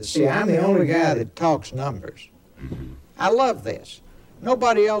See, I'm the only guy that talks numbers. I love this.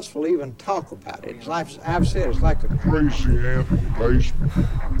 Nobody else will even talk about it. I've said it's like a crazy ant in the basement.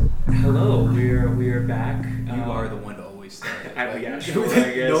 Hello, we are back. You are the one to always start. Yeah, sure,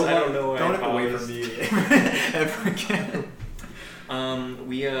 I guess. I don't know why Don't I have to wait for paused. me ever again.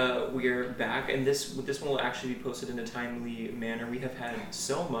 We are back, and this one will actually be posted in a timely manner. We have had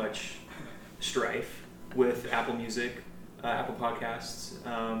so much strife with Apple Music, Apple Podcasts,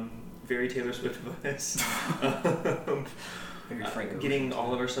 very Taylor Swift of us. Getting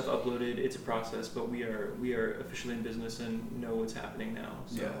all of our stuff uploaded, it's a process, but we are officially in business and know what's happening now.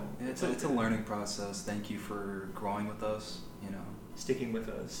 So Yeah, it's a learning process. Thank you for growing with us. sticking with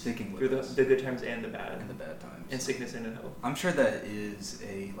us through the good times and the bad times, and sickness and health. I'm sure that is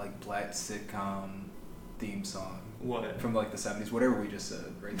a black sitcom theme song. What? From the 70s, whatever we just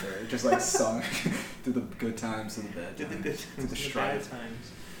said right there. Just sung through the good times to the bad times. The good times to the bad strife.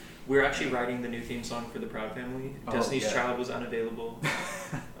 times. We're actually writing the new theme song for the Proud Family. Oh, Destiny's yeah. Child was unavailable.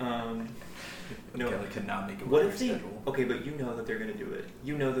 No. Kelly could not make it What work if her they? schedule. Okay, but you know that they're gonna do it.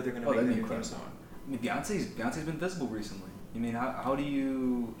 You know that they're gonna Oh, make the that'd be new theme incredible. song. I mean, Beyonce's been visible recently. I mean, how do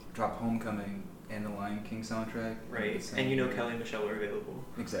you drop Homecoming and the Lion King soundtrack? Right, at the same and you know year? Kelly and Michelle are available.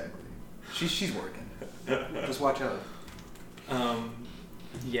 Exactly. She's working. Just watch out.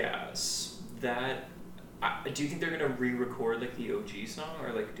 Yes, that. Do you think they're gonna re-record the OG song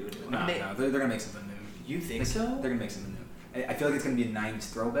or do a new? No, they're gonna make something new. You think so? They're gonna make something new. I feel like it's gonna be a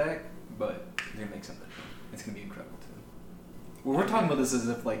 90s throwback, but they're gonna make something new. It's gonna be incredible too. Well, we're talking about this as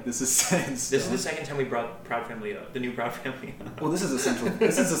if this is set in stone. This is the second time we brought Proud Family up, the new Proud Family up. Well, this is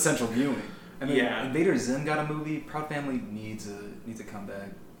essential viewing. I mean, Yeah. Invader Zim got a movie. Proud Family needs a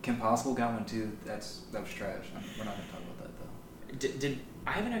comeback. Kim Possible got one too. That was trash. We're not gonna talk about that though. Did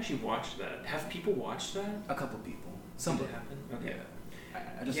I haven't actually watched that. Have people watched that? A couple people. Did Somebody. it happen? Okay.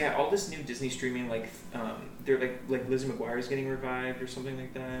 Yeah. All this new Disney streaming, they're like Lizzie McGuire's getting revived or something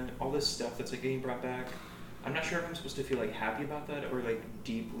like that. All this stuff that's getting brought back. I'm not sure if I'm supposed to feel happy about that or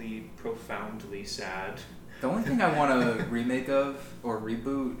deeply, profoundly sad. The only thing I want a remake of or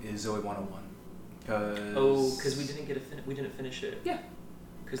reboot is Zoe 101. Because we didn't finish it. Yeah.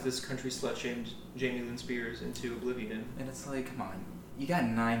 Because this country slut shamed Jamie Lynn Spears into oblivion. And it's come on, you got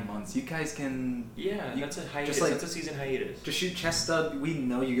 9 months. You guys can. Yeah, that's a hiatus. Just That's a season hiatus. Just shoot chest stub. We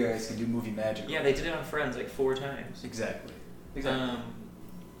know you guys can do movie magic. Yeah, they did it on Friends 4 times. Exactly.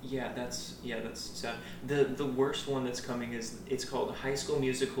 Yeah, that's sad. The worst one that's coming it's called High School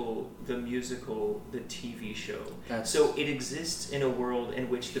Musical, the TV show. So it exists in a world in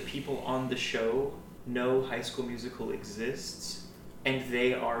which the people on the show know High School Musical exists, and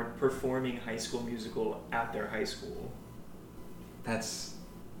they are performing High School Musical at their high school. That's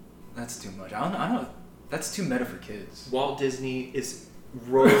too much. I don't know. That's too meta for kids. Walt Disney is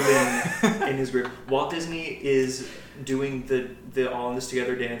rolling in his grave. Walt Disney is doing the All in This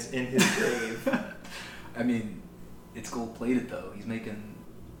Together dance in his grave. I mean, it's gold plated though. He's making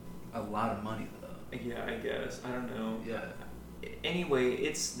a lot of money though. Yeah, I guess. I don't know. Yeah. Anyway,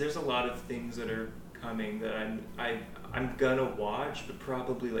 there's a lot of things that are coming that I'm gonna watch, but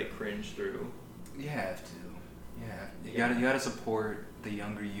probably cringe through. You have to. Yeah. You gotta support the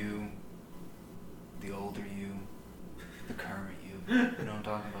younger you, the older you, the current you. You know what I'm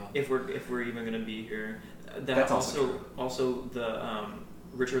talking about? If we're even gonna be here, That's also the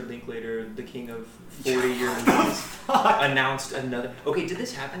Richard Linklater, the king of 40-year movies, announced another. Okay, did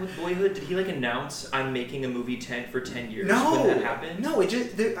this happen with Boyhood? Did he announce I'm making a movie 10 for 10 years? No, when that happened? No.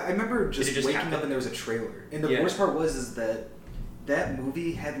 I remember just waking happen? up and there was a trailer, and the worst part was that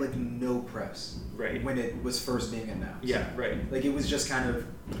movie had no press right when it was first being announced. Yeah, right. It was just kind of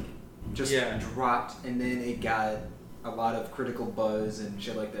dropped, and then it got a lot of critical buzz and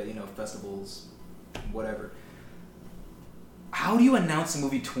shit like that. Festivals, whatever. How do you announce a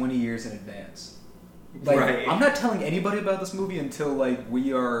movie 20 years in advance? Right. I'm not telling anybody about this movie until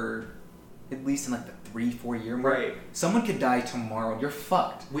we are at least in the 3-4 year mark. Right. Someone could die tomorrow. You're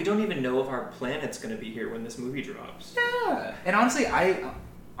fucked. We don't even know if our planet's gonna be here when this movie drops. Yeah. And honestly,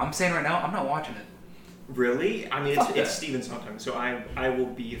 I'm saying right now, I'm not watching it. Really? I mean, Fuck it's Steven Sondheim, so I will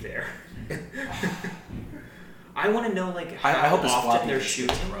be there. I want to know how I hope his often floppy they're gets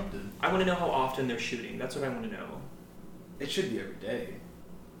shooting. interrupted. I want to know how often they're shooting. That's what I want to know. It should be every day.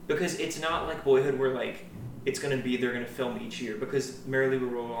 Because it's not like Boyhood where it's gonna be they're gonna film each year. Because Merrily We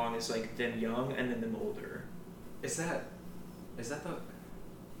Roll Along is them young and then them older. Is that the?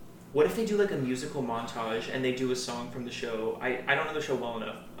 What if they do a musical montage and they do a song from the show? I don't know the show well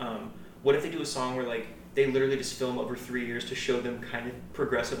enough. What if they do a song where they literally just film over 3 years to show them kind of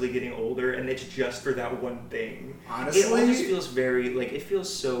progressively getting older, and it's just for that one thing. Honestly, it all just feels very like it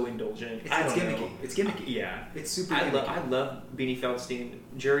feels so indulgent. It's gimmicky. Know. It's gimmicky. Yeah, it's super. I love Beanie Feldstein.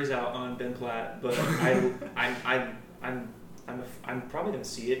 Jury's out on Ben Platt, but I'm probably gonna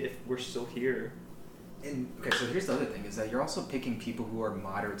see it if we're still here. And okay, so here's the other thing: is that you're also picking people who are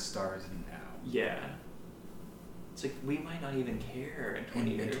moderate stars now. Yeah. It's like we might not even care in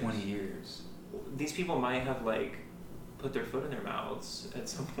 20 years. In 20 years. These people might have like put their foot in their mouths at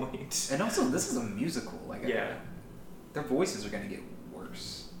some point. And also, this is a musical. Like, yeah, their voices are gonna get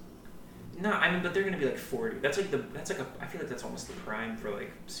worse. No, I mean, but they're gonna be like 40. That's like I feel like that's almost the prime for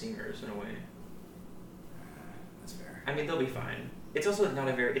like singers in a way. That's fair. I mean, they'll be fine. It's also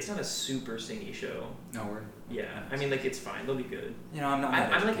it's not a super singy show. No, we're. Yeah, I mean, like it's fine. They'll be good. You know, I'm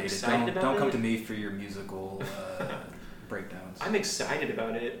like excited about it. Don't come to me for your musical breakdowns. I'm excited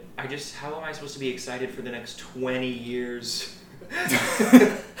about it. How am I supposed to be excited for the next 20 years?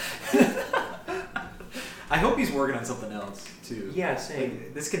 I hope he's working on something else too. Yeah, same.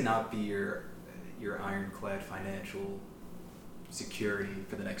 Like, this cannot be your ironclad financial security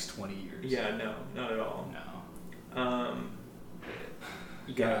for the next 20 years. Yeah, no, not at all. No.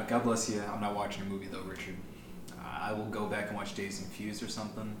 Yeah. God bless you. I'm not watching a movie though, Richard. I will go back and watch Days Confused or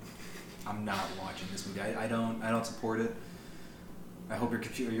something. I'm not watching this movie. I don't support it. I hope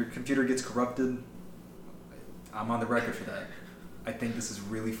your computer gets corrupted. I'm on the record for that. I think this is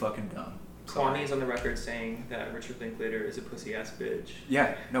really fucking dumb. Kwame is on the record saying that Richard Linklater is a pussy ass bitch.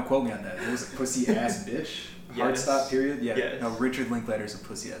 Yeah, no, quote me on that. It was a pussy ass bitch. Hard stop. Period. Yeah. Yes. No, Richard Linklater is a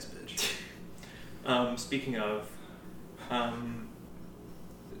pussy ass bitch. Speaking of,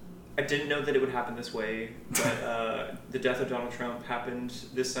 I didn't know that it would happen this way, but the death of Donald Trump happened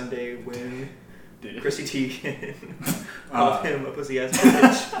this Sunday when Chrissy Teigen called him a pussy ass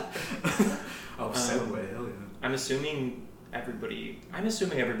bitch. Segue, hell yeah. I'm assuming everybody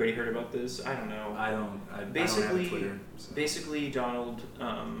heard about this. I don't know. I don't have Twitter. So. Basically, Donald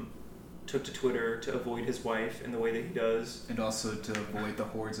took to Twitter to avoid his wife in the way that he does, and also to avoid the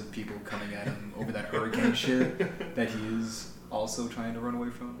hordes of people coming at him over that hurricane shit that he is also trying to run away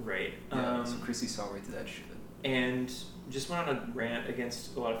from. Right. Yeah. So Chrissy saw right through that shit. And just went on a rant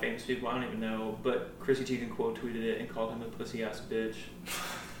against a lot of famous people. I don't even know, but Chrissy Teigen quote tweeted it and called him a pussy ass bitch.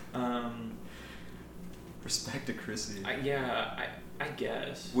 Respect to Chrissy. I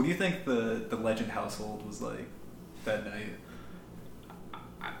guess. What do you think the Legend household was like that night?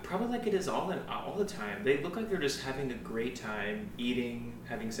 Probably like it is all the time. They look like they're just having a great time, eating,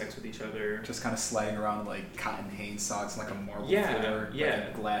 having sex with each other. Just kind of sliding around like cotton Hanes socks, like a marble floor, like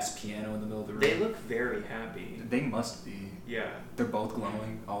a glass piano in the middle of the room. They look very happy. They must be. Yeah. They're both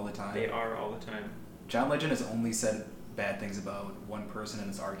glowing all the time. They are all the time. John Legend has only said bad things about one person, and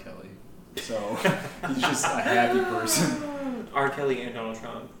it's R. Kelly. So he's just a happy person. R. Kelly and Donald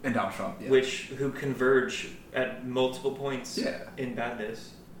Trump. And Donald Trump, yeah. Who converge at multiple points in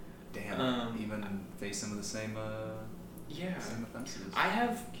badness. Damn. Even face some of the same same offenses. I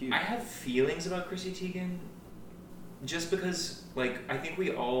have feelings about Chrissy Teigen just because I think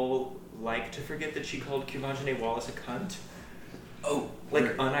we all like to forget that she called Quvenzhané Wallis a cunt. Oh.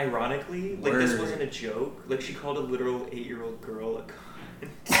 Unironically. This wasn't a joke. She called a literal 8-year-old girl a cunt.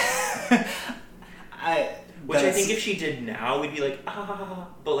 Which I think if she did now, we'd be like, ah.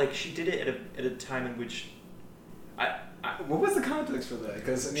 But she did it at a time in which what was the context for that?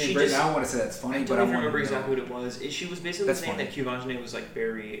 Because now I want to say that's funny, but I don't remember exactly what it was. She was basically saying funny. that Quvenzhané was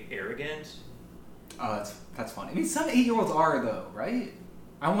very arrogant. Oh, that's funny. I mean, some 8-year-olds are though, right?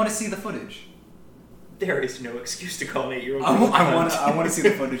 I want to see the footage. There is no excuse to call an 8-year-old. I want to see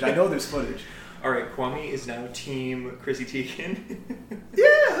the footage. I know there's footage. All right, Kwame is now team Chrissy Teigen.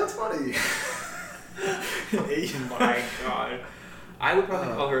 Yeah, that's funny. Oh my god. I would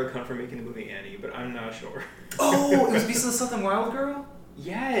probably call her a cunt for making the movie Annie, but I'm not sure. Oh, it was Beast of the Southern Wild Girl?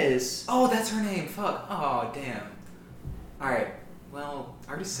 Yes. Oh, that's her name. Fuck. Oh, damn. Alright. Well, I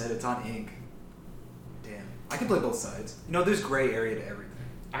already said it's on ink. Damn. I can play both sides. There's gray area to everything.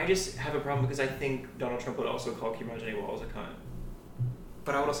 I just have a problem because I think Donald Trump would also call Quvenzhané Wallis a cunt.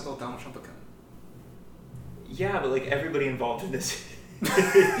 But I would also call Donald Trump a cunt. Yeah, but everybody involved in this.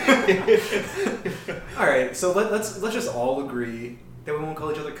 Alright, so let's just all agree that we won't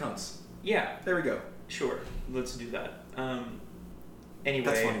call each other cunts. Yeah. There we go. Sure. Let's do that. Anyway,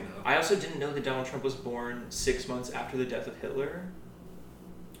 that's funny though. I also didn't know that Donald Trump was born 6 months after the death of Hitler.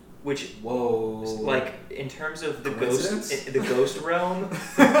 Which, in terms of the ghost realm,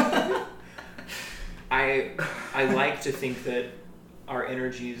 I like to think that our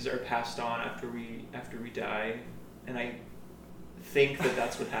energies are passed on after we die, and I think that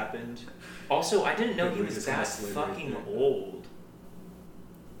that's what happened. Also, I didn't know he was that fucking old.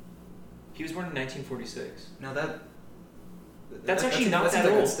 He was born in 1946. Now that's actually not that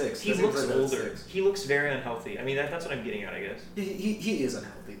old. He looks like older. He looks very unhealthy. I mean, that's what I'm getting at, I guess. He is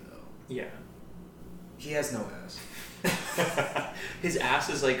unhealthy though. Yeah. He has no ass. His ass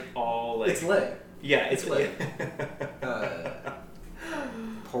is like all like. It's leg. Yeah, it's leg.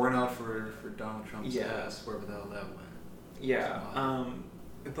 Pouring out for Donald Trump's ass, wherever the hell that went. Yeah.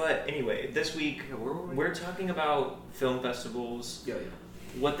 But anyway, this week we're talking about film festivals. Yeah.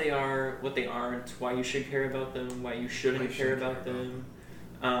 What they are, what they aren't, why you should care about them, why you shouldn't care about them.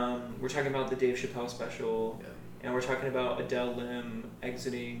 We're talking about the Dave Chappelle special, and we're talking about Adele Lim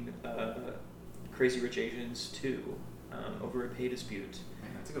exiting Crazy Rich Asians 2 over a pay dispute.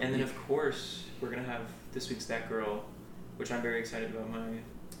 Man, and then of course we're gonna have this week's That Girl, which I'm very excited about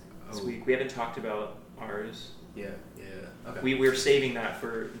this week. We haven't talked about ours. Yeah. Okay. We're saving that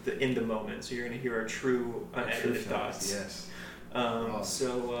for in the moment, so you're gonna hear our true unedited thoughts. Yes.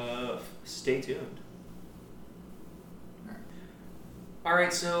 So stay tuned. All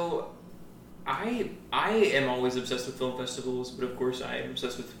right. So I am always obsessed with film festivals, but of course I am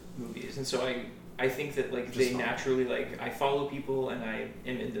obsessed with movies, and so I think that like they naturally like I follow people and I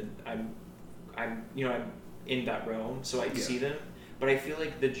am I'm in that realm, so I see them, but I feel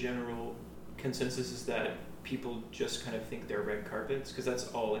like the general consensus is that people just kind of think they're red carpets because that's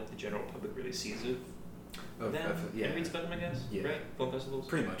all like the general public really sees of them and reads about them, I guess. Yeah. Right? Film festivals.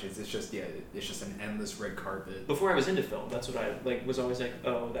 Pretty much, it's just an endless red carpet. Before I was into film, that's what I like was always like,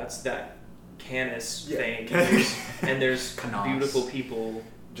 oh, that's that Cannes thing, and there's beautiful people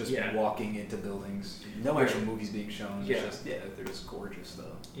just walking into buildings. No actual movies being shown. It's just they're just gorgeous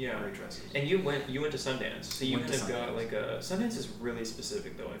though. Yeah. Great dresses. And you went to Sundance, so you kind of got like a Sundance is really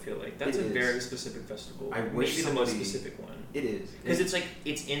specific though. I feel like that's a very specific festival. I wish maybe the most specific one. It is because it's like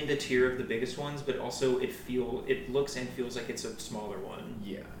it's in the tier of the biggest ones, but also it looks and feels like it's a smaller one.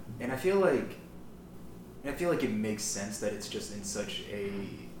 Yeah, and I feel like it makes sense that it's just in such a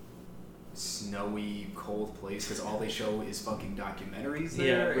snowy, cold place because all they show is fucking documentaries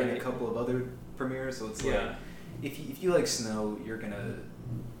there and a couple of other premieres. So it's like if you like snow, you're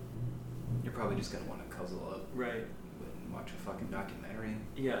probably just gonna want to cuddle up, right, and watch a fucking documentary.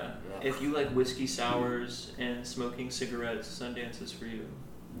 Yeah. If you like whiskey sours and smoking cigarettes, Sundance is for you.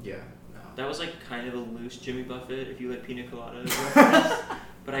 Yeah. No. That was like kind of a loose Jimmy Buffett. If you like pina colada,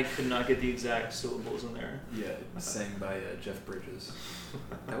 but I could not get the exact syllables in there. Yeah, sang by Jeff Bridges.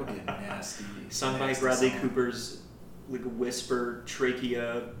 That would be a nasty. Sung by Bradley Cooper's like whisper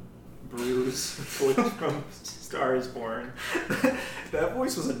trachea bruise from Star Is Born. That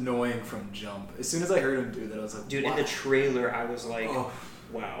voice was annoying from jump. As soon as I heard him do that, I was like, dude, in the trailer, I was like,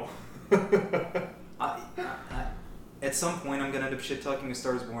 wow. At some point, I'm gonna end up shit talking A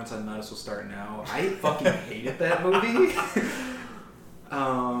Star Is Born, so I might as well start now. I fucking hated that movie.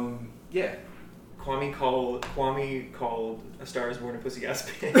 Yeah. Kwame called A Star Is Born a pussy ass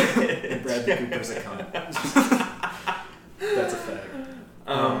bitch. And Bradley Cooper's a cunt. That's a fact.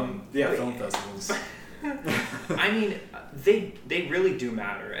 Film festivals. I mean, they really do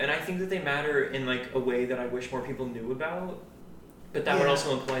matter, and I think that they matter in like a way that I wish more people knew about. But that would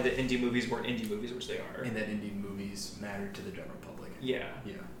also imply that indie movies weren't indie movies, which they are. And that indie movies matter to the general public. Yeah.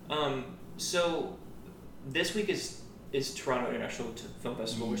 Yeah. So this week is Toronto International Film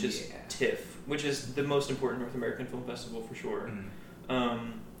Festival, which is TIFF, which is the most important North American film festival for sure.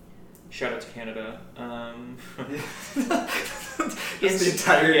 Shout out to Canada. It's the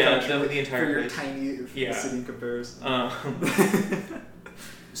entire country. The entire for your tiny city comparison.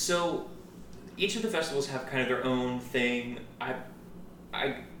 So each of the festivals have kind of their own thing.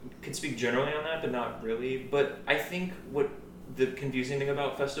 I could speak generally on that, but not really. But I think what the confusing thing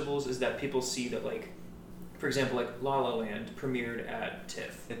about festivals is that people see that, like, for example, like La La Land premiered at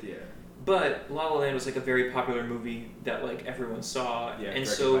TIFF. Yeah. But La La Land was like a very popular movie that like everyone saw, and directed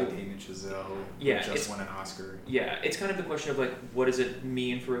so by Damien Chazelle, who just won an Oscar. Yeah, it's kind of the question of like, what does it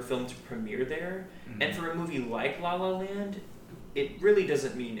mean for a film to premiere there? Mm-hmm. And for a movie like La La Land, it really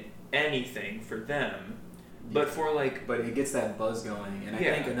doesn't mean anything for them. But for like, but it gets that buzz going, and I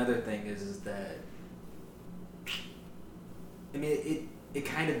think another thing is that, I mean, it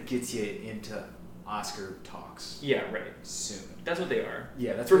kind of gets you into Oscar talks. Yeah, right. Soon. That's what they are.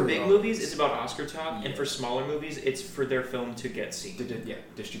 Yeah, that's for really big movies. It's about Oscar talk, and for smaller movies, it's for their film to get seen.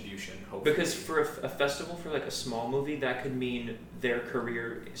 Distribution. Hopefully. Because for a festival for like a small movie, that could mean their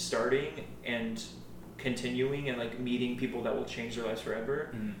career starting and continuing, and like meeting people that will change their lives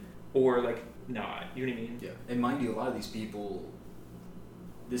forever, or like not. You know what I mean? Yeah. And mind you, a lot of these people,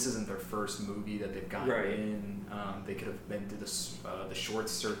 this isn't their first movie that they've gotten Right. in. They could have been through the short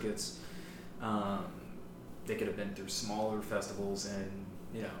circuits. They could have been through smaller festivals, and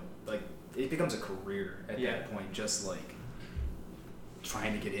like it becomes a career at Yeah. that point. Just like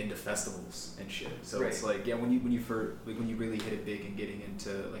trying to get into festivals and shit. So Right. it's like when you really hit it big and getting into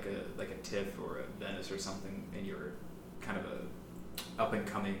like a TIFF or a Venice or something, and you're kind of a up and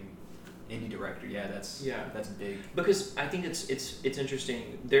coming indie director. That's big. Because I think it's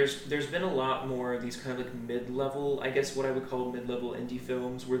interesting. There's been a lot more of these kind of like mid-level, I guess what I would call mid-level indie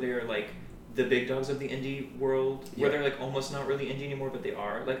films, where they're like the big dogs of the indie world, where they're like almost not really indie anymore, but they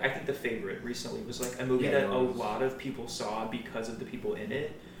are. Like I think The Favorite recently was like a movie that a lot of people saw because of the people in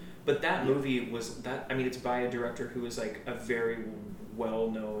it. But that movie was it's by a director who is like a very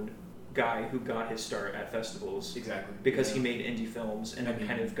well-known guy who got his start at festivals. Exactly. Because he made indie films and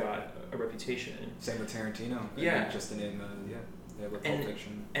kind of got a reputation. Same with Tarantino. Yeah. Just to name with Pulp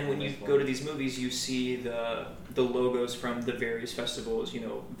Fiction. And when you go to these movies, you see the logos from the various festivals,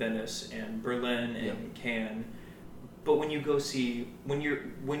 Venice and Berlin and Cannes. But when you go see when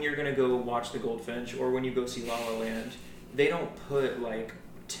you're gonna go watch The Goldfinch, or when you go see La La Land, they don't put like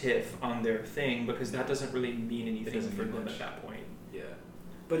TIFF on their thing, because that doesn't really mean anything for them at that point. Yeah.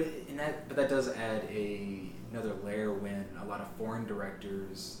 But that does add another layer when a lot of foreign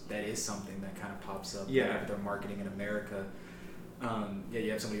directors, that is something that kind of pops up. Yeah. If they're marketing in America.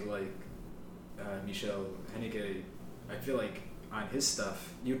 You have somebody like Michel Haneke. I feel like on his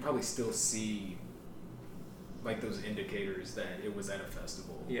stuff, you'd probably still see like those indicators that it was at a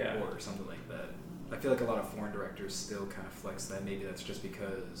festival or something like that. I feel like a lot of foreign directors still kind of flex that. Maybe that's just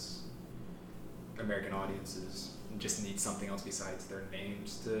because American audiences just need something else besides their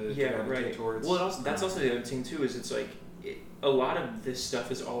names to gravitate towards. Well, that's also the other thing too, is it's like a lot of this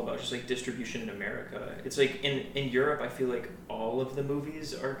stuff is all about just like distribution in America. It's like in Europe, I feel like all of the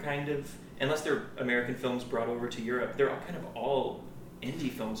movies are kind of, unless they're American films brought over to Europe, they're all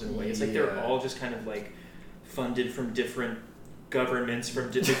indie films in a way. It's like they're all just kind of like funded from different governments,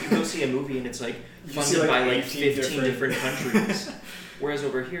 from like you go see a movie and it's like funded by like 15 different countries. Whereas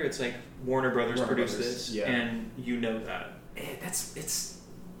over here, it's like Warner Brothers produced this, and that.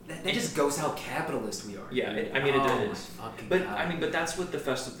 That just goes how capitalist we are. Yeah, it is. But that's what the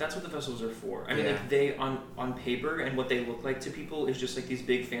festivals are for. I mean, like they on paper and what they look like to people is just like these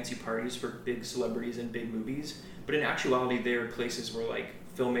big fancy parties for big celebrities and big movies. But in actuality, they are places where like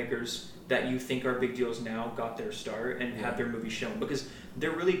filmmakers that you think are big deals now got their start and have their movie shown, because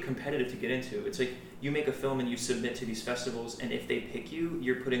they're really competitive to get into. It's like you make a film and you submit to these festivals, and if they pick you,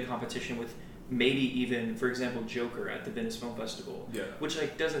 you're put in competition with maybe even, for example, Joker at the Venice Film Festival, which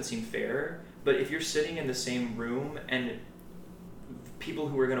like doesn't seem fair. But if you're sitting in the same room and people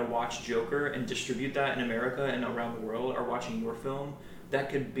who are going to watch Joker and distribute that in America and around the world are watching your film, that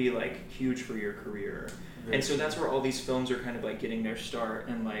could be like huge for your career. And so that's where all these films are kind of like getting their start,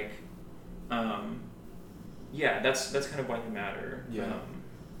 and like that's kind of why they matter.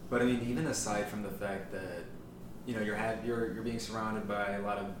 But I mean, even aside from the fact that you're being surrounded by a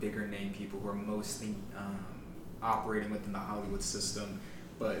lot of bigger name people who are mostly operating within the Hollywood system,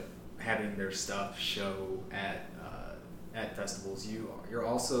 but having their stuff show at festivals, you're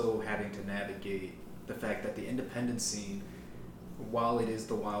also having to navigate the fact that the independent scene, while it is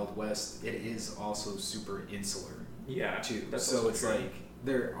the Wild West, it is also super insular. Too. So it's true. Like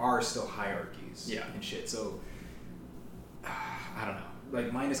there are still hierarchies and shit. So I don't know.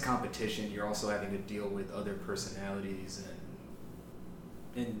 Like minus competition, you're also having to deal with other personalities,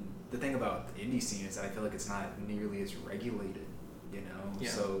 and the thing about the indie scene is that I feel like it's not nearly as regulated,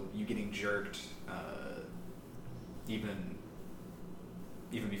 So you getting jerked even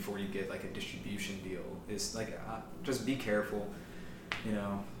before you get like a distribution deal is like just be careful,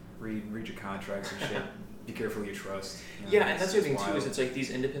 read your contracts and shit. Be careful who you trust. And that's the other thing too, is it's like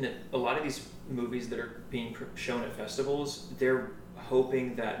these independent, a lot of these movies that are being shown at festivals, they're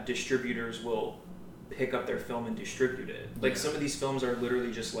hoping that distributors will pick up their film and distribute it. Like some of these films are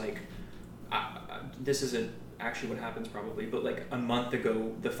literally just like, this isn't actually what happens probably, but like a month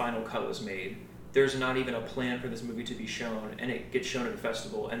ago the final cut was made. There's not even a plan for this movie to be shown, and it gets shown at a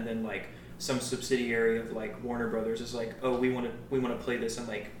festival, and then like some subsidiary of like Warner Brothers is like, oh, we want to play this in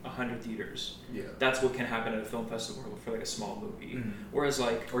like 100 theaters. That's what can happen at a film festival for like a small movie. Whereas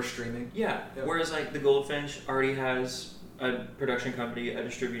like, or streaming. Whereas like The Goldfinch already has a production company, a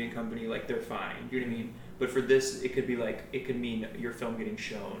distributing company, like they're fine. You know what I mean? But for this, it could be like, it could mean your film getting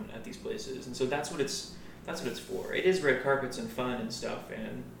shown at these places, and so that's what it's for. It is red carpets and fun and stuff,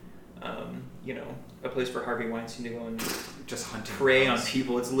 and a place for Harvey Weinstein to go and just hunt, prey on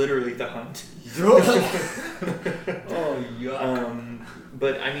people. It's literally The Hunt. Oh yuck.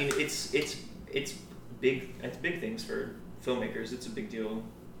 But I mean, it's big. It's big things for filmmakers. It's a big deal.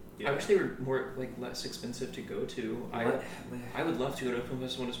 Yeah. I wish they were less expensive to go to. I would love to go to a film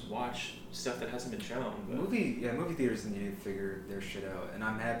festival and just watch stuff that hasn't been shown. But. Movie theaters need to figure their shit out, and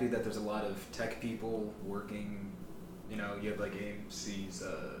I'm happy that there's a lot of tech people working. You know, you have like AMC's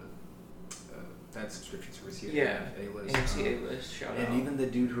that subscription service here. Yeah, A-List. AMC A-List. Shout out. And even the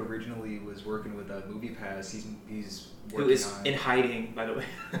dude who originally was working with MoviePass, he's working who is on, in hiding, by the way.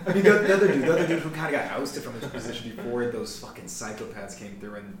 I mean, the other dude who kind of got ousted from his position before those fucking psychopaths came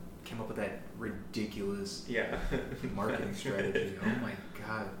through and came up with that ridiculous marketing strategy. Oh my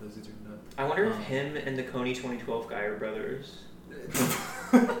god, those dudes are nuts. I wonder if him and the Coney 2012 guy are brothers.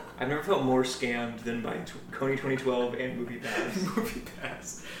 I've never felt more scammed than by Coney 2012 and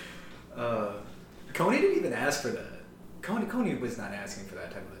MoviePass. Coney didn't even ask for that. Coney was not asking for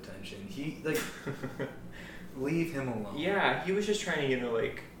that type of attention. He leave him alone. Yeah, he was just trying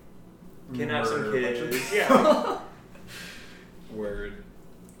to kidnap some kids. Yeah. Word.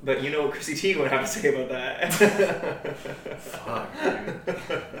 But you know what Chrissy Teigen would have to say about that. Fuck, dude.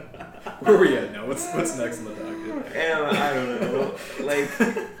 Where are we at now? What's next on the docket? I don't know.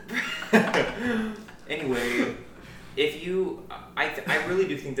 Anyway, if you, I really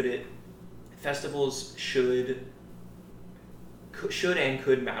do think that festivals should and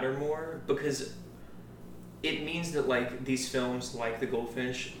could matter more, because it means that these films like The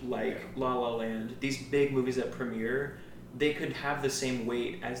Goldfinch, La La Land, these big movies that premiere, they could have the same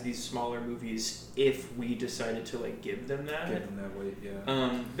weight as these smaller movies if we decided to give them that. Give them that weight,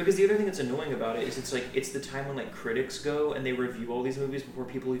 yeah. Because the other thing that's annoying about it is it's the time when critics go and they review all these movies before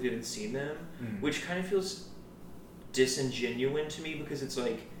people have even seen them, which kind of feels disingenuous to me, because it's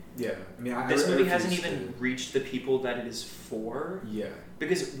yeah, I mean, this movie hasn't even reached the people that it is for. Yeah.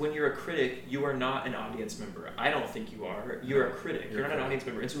 Because when you're a critic, you are not an audience member. I don't think you are. You're a critic. You're not an audience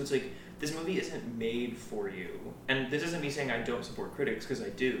member. And so it's this movie isn't made for you. And this isn't me saying I don't support critics, because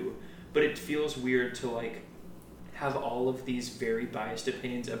I do. But it feels weird to have all of these very biased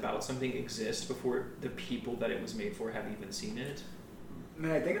opinions about something exist before the people that it was made for have even seen it. I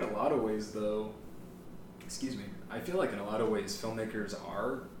mean, I think in a lot of ways, though, I feel like in a lot of ways filmmakers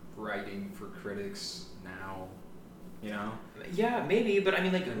are writing for critics now, you know? Yeah, maybe, but I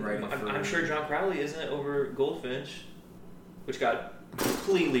mean, I'm sure John Crowley isn't over Goldfinch, which got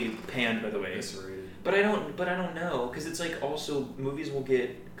completely panned, by the way. Eviscerated. But I don't know, because it's also movies will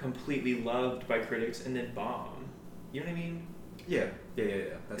get completely loved by critics and then bomb. You know what I mean? Yeah.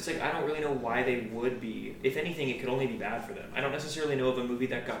 It's I don't really know why they would be. If anything, it could only be bad for them. I don't necessarily know of a movie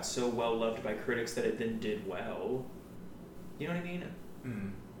that got so well loved by critics that it then did well. You know what I mean?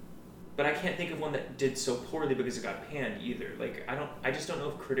 Mm. But I can't think of one that did so poorly because it got panned either. I just don't know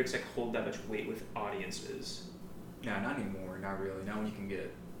if critics hold that much weight with audiences. No, not anymore. Not really. Now when you can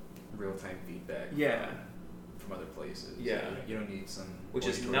get real-time feedback. Yeah. From other places. Yeah. You don't need some. Which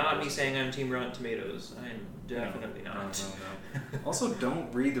is not me saying I'm Team Rotten Tomatoes. I'm definitely not. No. Also,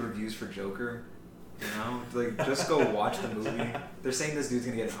 don't read the reviews for Joker. You know, just go watch the movie. They're saying this dude's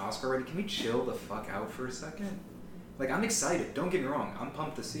gonna get an Oscar already. Can we chill the fuck out for a second? I'm excited. Don't get me wrong. I'm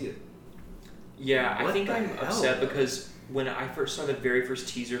pumped to see it. Yeah, I think I'm upset though? because when I first saw the very first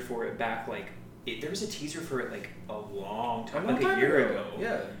teaser for it back, there was a teaser for it a long time, a year ago.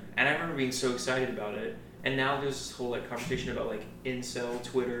 Yeah. And I remember being so excited about it. And now there's this whole conversation about incel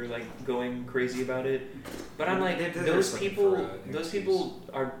Twitter going crazy about it. But I'm those people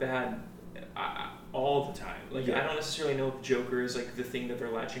are bad all the time. I don't necessarily know if Joker is the thing that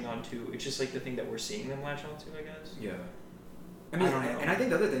they're latching onto. It's just the thing that we're seeing them latch onto, I guess. Yeah. I mean, and I think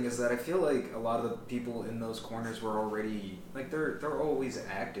the other thing is that I feel a lot of the people in those corners were already they're always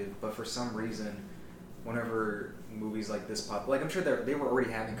active, but for some reason, whenever movies like this pop, I'm sure they were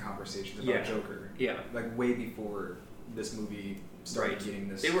already having conversations about Joker. Yeah. Way before this movie started getting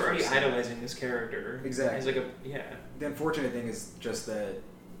this. They were already idolizing this character. Exactly. As The unfortunate thing is just that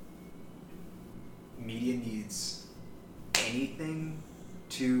media needs anything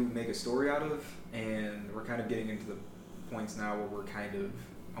to make a story out of, and we're kind of getting into the points now where we're kind of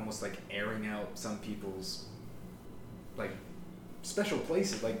almost airing out some people's special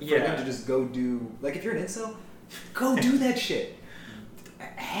places, for them to just go do, if you're an incel, go do that shit.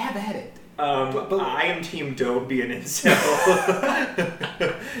 Have at it. But I am Team Don't be an incel.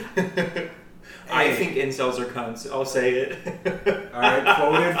 I think incels are cunts. I'll say it. Alright,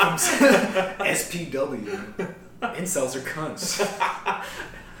 quoted from SPW. Incels are cunts.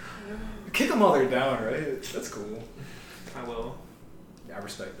 Kick them while they're down, right? That's cool. I will. Yeah, I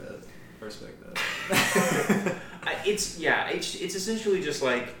respect that. It's essentially just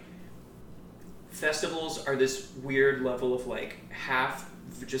festivals are this weird level of like half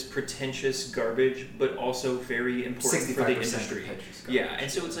just pretentious garbage, but also very important for the industry. Yeah, and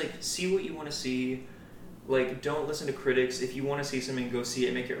so it's like, see what you want to see. Like, don't listen to critics. If you want to see something, go see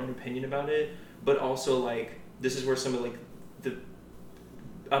it, make your own opinion about it. But also, like, this is where some of like the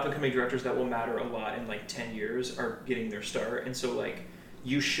up and coming directors that will matter a lot in like 10 years are getting their start. And so like,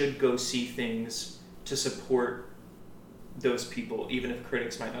 you should go see things to support those people, even if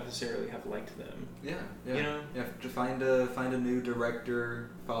critics might not necessarily have liked them. Yeah. You know? Yeah, to find a new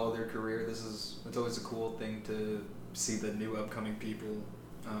director, follow their career. It's always a cool thing to see the new upcoming people,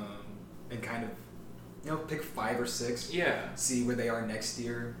 and kind of, you know, pick 5 or 6. Yeah. See where they are next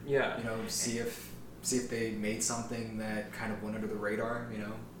year. Yeah. You know, see if they made something that kind of went under the radar. You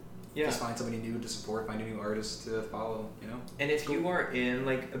know. Yeah. Just find somebody new to support, find a new artist to follow. You know. And if you are in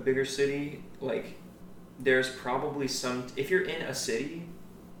like a bigger city, like, there's probably if you're in a city,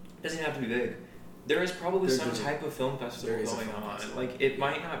 it doesn't have to be big. There is probably some type of film festival going on. Like, it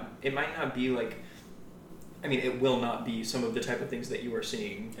might not be like, I mean, it will not be some of the type of things that you are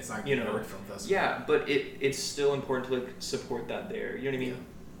seeing. It's not you New know. York Film Festival. Yeah, but it's still important to like support that there. You know what I mean?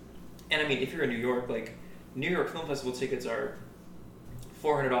 Yeah. And I mean, if you're in New York, like, New York Film Festival tickets are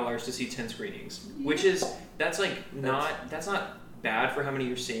 $400 to see 10 screenings, which is that's not bad for how many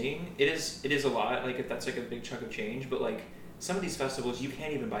you're seeing. It is a lot, like, if that's like a big chunk of change, but like, some of these festivals you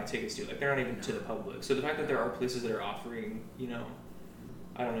can't even buy tickets to, like, they're not even to the public. So the fact that there are places that are offering, you know,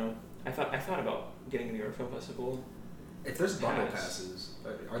 I don't know. I thought about getting a New York Film Festival. If there's bundle passes,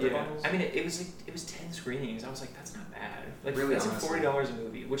 are there bundles? I mean, it was 10 screenings. I was like, that's not bad. Like, really, that's like $40 a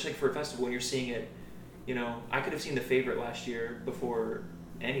movie, which, like, for a festival when you're seeing it, you know, I could have seen The Favorite last year before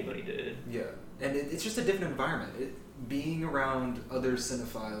anybody did. Yeah, and it's just a different environment. Being around other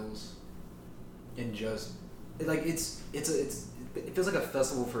cinephiles and just it feels like a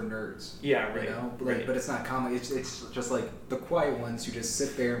festival for nerds. Yeah, right. You know, right. But it's not comic. It's just like the quiet ones who just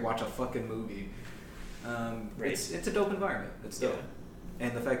sit there and watch a fucking movie. Right. It's a dope environment. It's dope,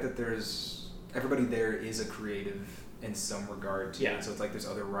 and the fact that there's everybody there is a creative in some regard too. Yeah. So it's like there's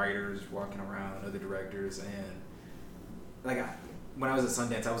other writers walking around, other directors, and like when I was at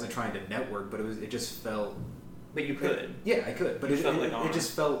Sundance, I wasn't trying to network, but it just felt. But you could. Yeah, I could. But it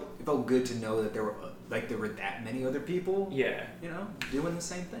just felt good to know that there were that many other people. Yeah. You know, doing the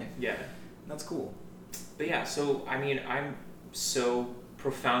same thing. Yeah. That's cool. But yeah, so I mean, I'm so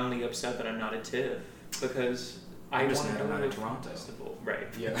profoundly upset that I'm not at TIFF because I want to go to a Toronto festival. Right.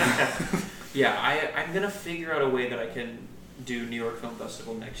 Yeah. Yeah. I'm gonna figure out a way that I can do New York Film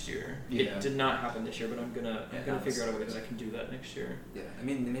Festival next year. Yeah. It did not happen this year, but I'm gonna figure out a way that I can do that next year. Yeah, I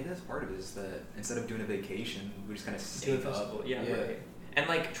mean, maybe that's part of it is that instead of doing a vacation, we just kind of save up. Yeah, right. And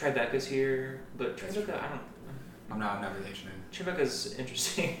like Tribeca's here, but Tribeca, I'm not really interested. Tribeca's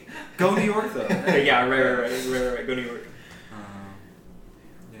interesting. Go New York though. Yeah, right. Go New York.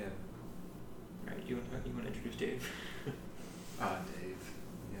 Yeah. Right, you want to introduce Dave? Dave.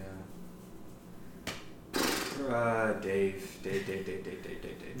 Yeah. Dave.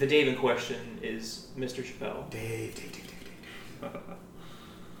 The Dave in question is Mr. Chappelle. Dave.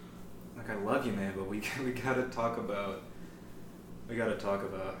 Like, I love you, man, but we gotta talk about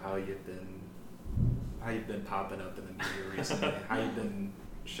how you've been popping up in the media recently, how you've been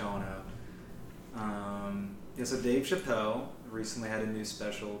showing up. So Dave Chappelle recently had a new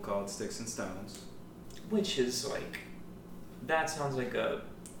special called Sticks and Stones, which is like, that sounds like a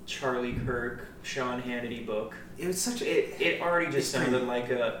Charlie Kirk, Sean Hannity book. It was such it already just sounded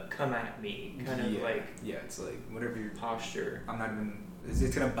like a come at me kind of like. Yeah, it's like whatever your posture. I'm not even.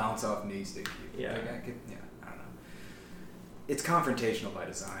 It's gonna bounce off me, stick you. Yeah. Like I don't know. It's confrontational by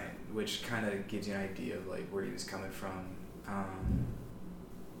design, which kind of gives you an idea of like where he was coming from.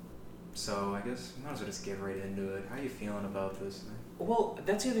 So I guess we might as well just get right into it. How are you feeling about this? Well,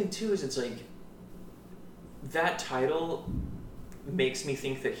 that's the other thing too. Is it's like that title makes me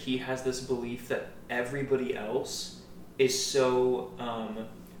think that he has this belief that everybody else is so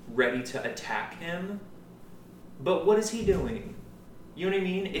ready to attack him. But what is he doing? You know what I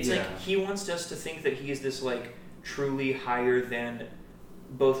mean? It's like he wants us to think that he is this like truly higher than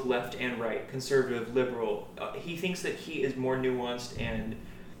both left and right, conservative, liberal. He thinks that he is more nuanced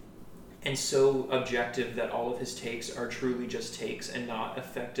and so objective that all of his takes are truly just takes and not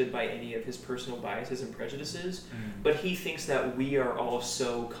affected by any of his personal biases and prejudices. But he thinks that we are all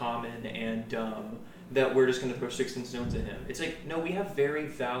so common and dumb that we're just going to throw sticks and stones at him. It's like, no, we have very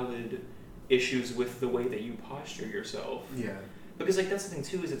valid issues with the way that you posture yourself. Yeah. Because like that's the thing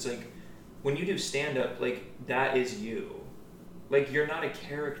too, is it's like when you do stand-up, like that is you. Like you're not a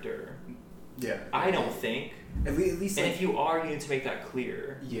character. Yeah. I don't think. At least and like, if you are, you need to make that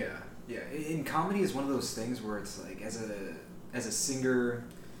clear. Yeah. Yeah, in comedy is one of those things where it's like, as a singer,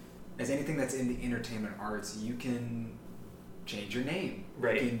 as anything that's in the entertainment arts, you can change your name.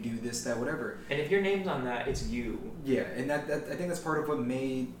 Right. You can do this, that, whatever. And if your name's on that, it's you. Yeah, and that I think that's part of what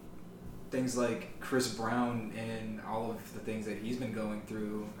made things like Chris Brown and all of the things that he's been going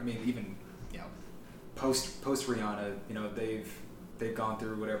through. I mean, even, you know, post Rihanna, you know, they've gone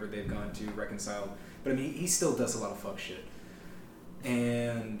through whatever they've gone to reconcile. But I mean, he still does a lot of fuck shit.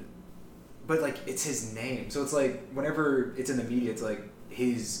 But like, it's his name. So it's like, whenever it's in the media, it's like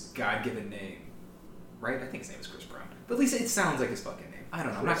his God-given name, right? I think his name is Chris Brown. But at least it sounds like his fucking name. I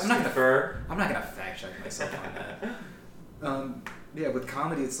don't know. I'm not gonna fact check myself on that. Yeah, with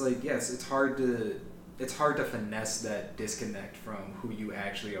comedy, it's like, yes, it's hard to finesse that disconnect from who you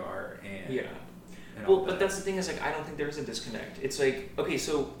actually are and yeah. And well, but that's the thing is, like, I don't think there's a disconnect. It's like, okay,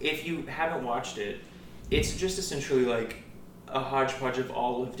 so if you haven't watched it, it's just essentially like a hodgepodge of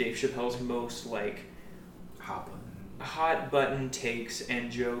all of Dave Chappelle's most like hot button takes and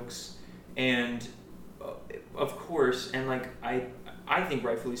jokes, and of course, and like I think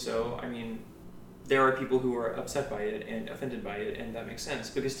rightfully so. I mean, there are people who are upset by it and offended by it, and that makes sense,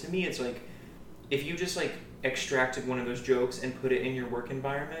 because to me it's like, if you just like extracted one of those jokes and put it in your work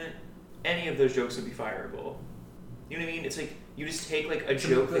environment, any of those jokes would be fireable. You know what I mean? It's like, you just take like a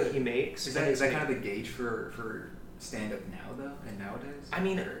joke that he makes. Is that kind of the gauge for stand up now though, and nowadays? I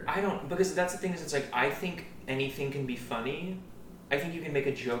mean, I don't, because that's the thing is, it's like, I think anything can be funny. I think you can make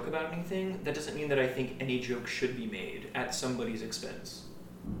a joke about anything. That doesn't mean that I think any joke should be made at somebody's expense.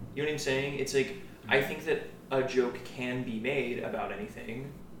 You know what I'm saying? It's like, I think that a joke can be made about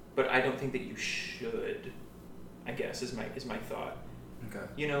anything, but I don't think that you should, I guess, is my thought. Okay.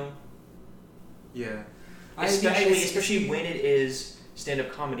 You know? Yeah. Especially when it is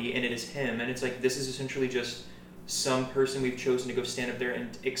stand-up comedy and it is him, and it's like, this is essentially just some person we've chosen to go stand up there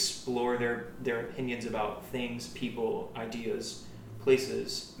and explore their opinions about things, people, ideas,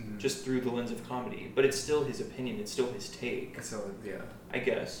 places, just through the lens of comedy. But it's still his opinion, it's still his take. So, yeah. I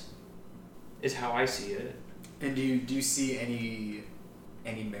guess, is how I see it. And do you see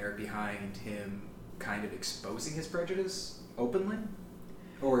any merit behind him kind of exposing his prejudice openly?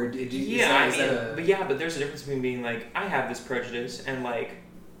 Or did you? But there's a difference between being like, I have this prejudice, and like,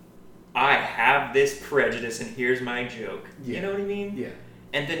 I have this prejudice and here's my joke. Yeah. You know what I mean? Yeah.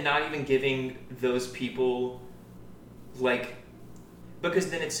 And then not even giving those people, like, because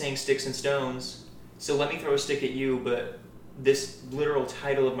then it's saying sticks and stones, so let me throw a stick at you, but this literal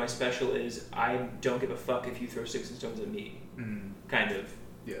title of my special is, I don't give a fuck if you throw sticks and stones at me. Kind of.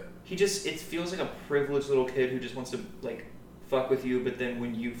 Yeah. It feels like a privileged little kid who just wants to, like, fuck with you, but then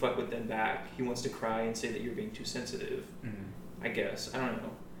when you fuck with them back, he wants to cry and say that you're being too sensitive. I guess. I don't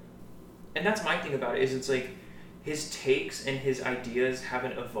know. And that's my thing about it, is it's like, his takes and his ideas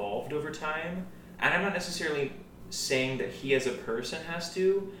haven't evolved over time, and I'm not necessarily saying that he as a person has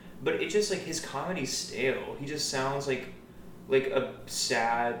to, but it's just like, his comedy's stale. He just sounds like a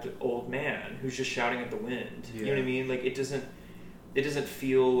sad old man who's just shouting at the wind. Yeah. You know what I mean? Like, it doesn't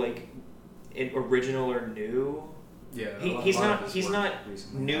feel like original or new. Yeah. He's not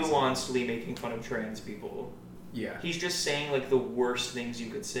nuancedly making fun of trans people. Yeah. He's just saying like the worst things you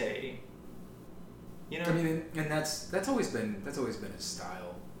could say. You know? I mean, and that's always been his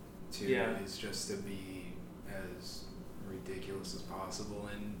style too. Yeah. Is just to be as ridiculous as possible.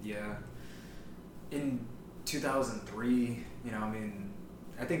 And yeah, in 2003, you know, I mean,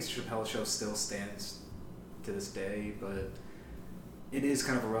 I think Chappelle's Show still stands to this day, but it is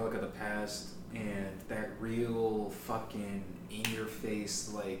kind of a relic of the past, and that real fucking in your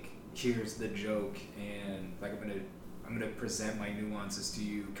face, like, here's the joke, and like, I'm gonna present my nuances to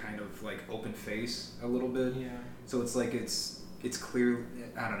you, kind of like open face a little bit. Yeah. So it's like, it's clear.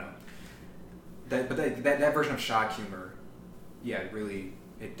 I don't know. That version of shock humor, yeah,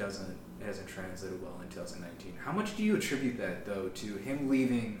 it hasn't translated well in 2019. How much do you attribute that though to him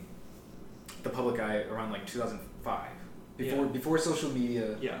leaving the public eye around like 2005, before social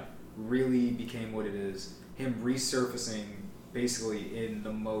media really became what it is? Him resurfacing basically in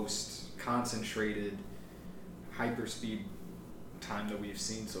the most concentrated hyperspeed time that we've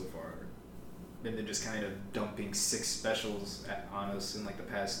seen so far, and then just kind of dumping 6 specials on us in like the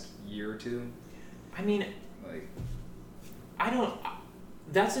past year or two. I mean, like,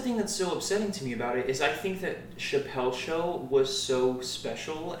 that's the thing that's so upsetting to me about it, is I think that Chappelle's Show was so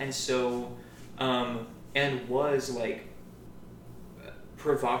special and so and was like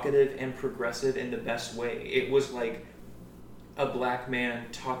provocative and progressive in the best way. It was like a black man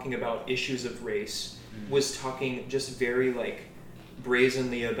talking about issues of race, was talking just very like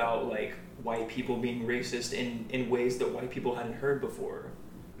brazenly about like white people being racist in ways that white people hadn't heard before.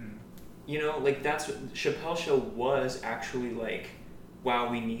 You know, like that's what Chappelle Show was actually like, wow,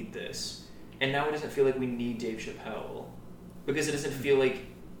 we need this. And now it doesn't feel like we need Dave Chappelle. Because it doesn't feel like,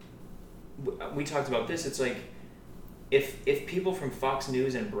 we talked about this, it's like, if people from Fox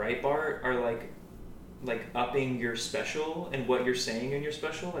News and Breitbart are like upping your special and what you're saying in your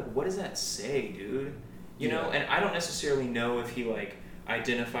special, like what does that say, dude? You know, and I don't necessarily know if he like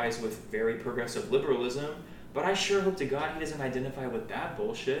identifies with very progressive liberalism, but I sure hope to God he doesn't identify with that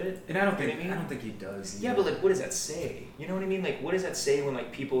bullshit. And I don't think he does either. Yeah, but like what does that say? You know what I mean? Like what does that say when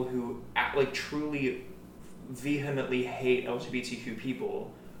like people who like truly vehemently hate LGBTQ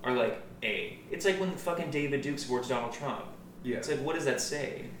people are like, it's like when fucking David Duke supports Donald Trump. Yeah. It's like, what does that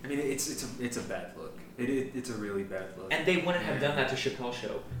say? I mean, it's a bad look. It's a really bad look. And they wouldn't have done that to Chappelle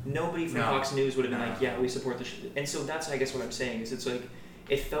Show. Nobody from Fox News would have been like, yeah, we support the and so that's, I guess, what I'm saying is it's like,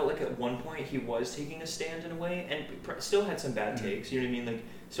 it felt like at one point he was taking a stand in a way and still had some bad takes, you know what I mean? Like,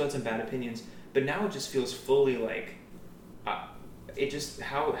 still had some bad opinions. But now it just feels fully like, it just,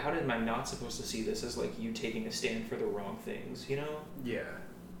 how am I not supposed to see this as like you taking a stand for the wrong things, you know? Yeah.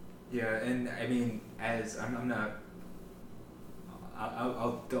 Yeah, and I mean, as I'm not...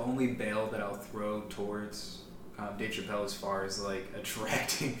 I'll the only bail that I'll throw towards Dave Chappelle as far as like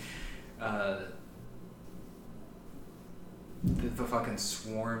attracting the fucking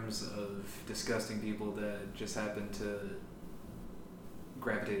swarms of disgusting people that just happen to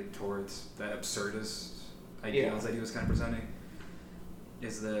gravitate towards that absurdist ideals that he was kind of presenting,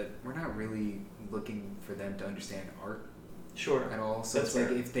 is that we're not really looking for them to understand art. Sure. At all. So it's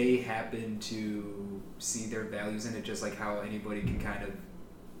like if they happen to see their values in it, just like how anybody can kind of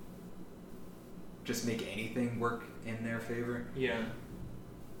just make anything work in their favor. Yeah.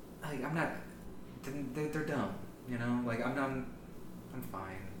 Like I'm not. They're dumb. You know. Like I'm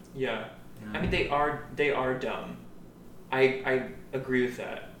fine. Yeah. You know? I mean, they are dumb. I agree with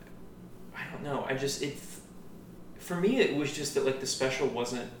that. I don't know. For me, it was just that like the special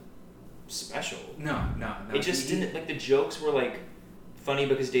wasn't special. No. It just didn't, like the jokes were like funny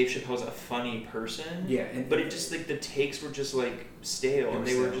because Dave Chappelle's a funny person. Yeah. But it just like the takes were just like stale and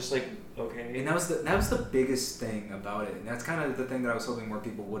they were just like, okay. And that was the biggest thing about it. And that's kind of the thing that I was hoping more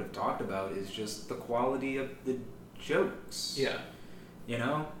people would have talked about, is just the quality of the jokes. Yeah. You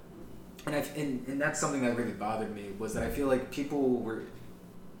know? And that's something that really bothered me, was that I feel like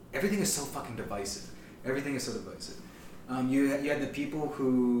everything is so fucking divisive. Everything is so divisive. You had the people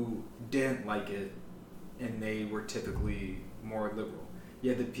who didn't like it, and they were typically more liberal. You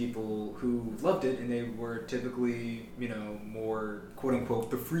had the people who loved it, and they were typically, more quote unquote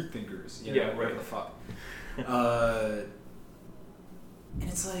the free thinkers. Whatever the fuck. And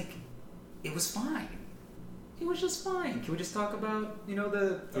it's like, it was fine. It was just fine. Can we just talk about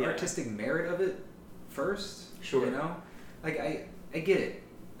the artistic merit of it first? Sure. Like I get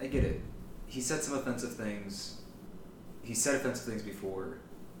it. He said some offensive things. He said offensive things before.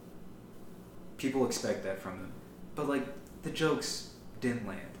 People expect that from him. But, like, the jokes didn't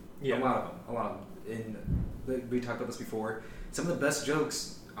land. Yeah. A lot of them. And we talked about this before. Some of the best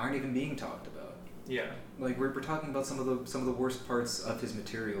jokes aren't even being talked about. Yeah. Like, we're talking about some of the worst parts of his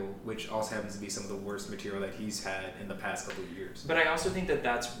material, which also happens to be some of the worst material that he's had in the past couple of years. But I also think that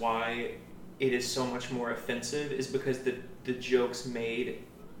that's why it is so much more offensive, is because the jokes made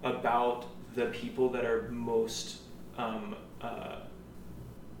about the people that are most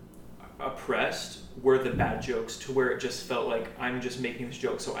oppressed were the bad jokes, to where it just felt like I'm just making this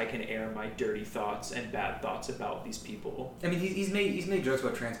joke so I can air my dirty thoughts and bad thoughts about these people. I mean, he's made jokes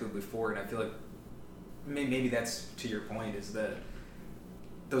about trans people before, and I feel like maybe that's to your point, is that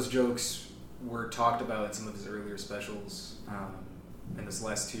those jokes were talked about in some of his earlier specials in this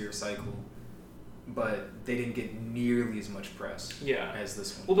last 2-year cycle, but they didn't get nearly as much press as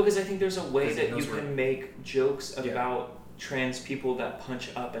this one. Well, because I think there's a way that you can make jokes about trans people that punch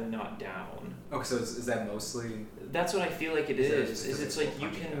up and not down. Okay, so is that mostly... That's what I feel like it is. It's like you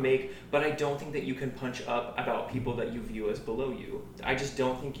can make... But I don't think that you can punch up about people that you view as below you. I just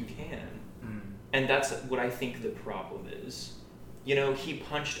don't think you can. And that's what I think the problem is. He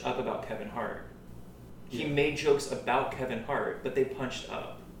punched up about Kevin Hart. He made jokes about Kevin Hart, but they punched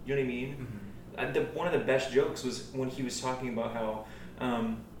up. You know what I mean? Mm-hmm. One of the best jokes was when he was talking about how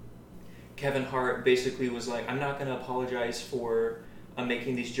Kevin Hart basically was like, I'm not going to apologize for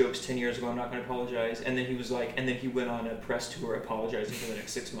making these jokes 10 years ago. I'm not going to apologize. And then he was like, and then he went on a press tour apologizing for the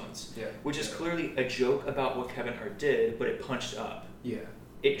next 6 months. Yeah. Which is clearly a joke about what Kevin Hart did, but it punched up. Yeah.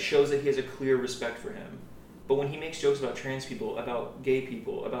 It shows that he has a clear respect for him. But when he makes jokes about trans people, about gay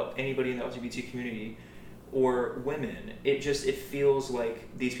people, about anybody in the LGBT community, or women, it feels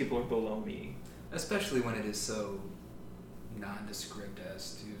like these people are below me. Especially when it is so nondescript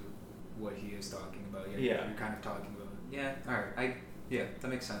as to what he is talking about. Yeah. You're kind of talking about. Yeah. All right. That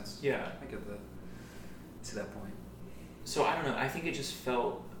makes sense. Yeah. I get that. To that point. So I don't know. I think it just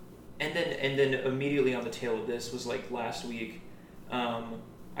felt, and then immediately on the tail of this was like last week. I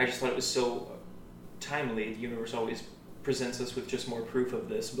just thought it was so timely. The universe always presents us with just more proof of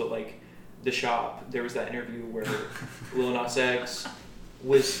this, but like The Shop, there was that interview where Lil Nas X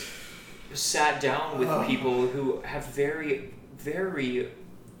was sat down with people who have very, very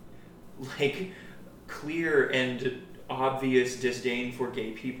like clear and obvious disdain for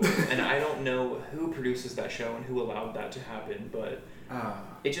gay people, and I don't know who produces that show and who allowed that to happen, but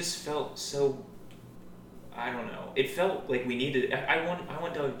it just felt so. I don't know. It felt like we needed. I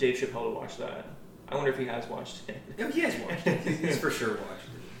want Dave Chappelle to watch that. I wonder if he has watched it. Yeah, he has watched it. He's for sure watched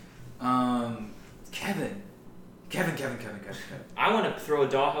it. Kevin. I want to throw a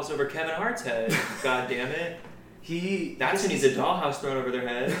dollhouse over Kevin Hart's head. God damn it. That's who needs a dollhouse thrown over their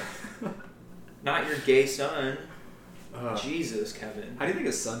head. Not your gay son. Jesus, Kevin. How do you think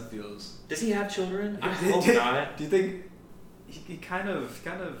his son feels? Does he have children? I hope not. Do you think he kind of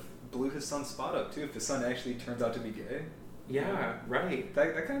blew his son's spot up too? If his son actually turns out to be gay? Yeah, right.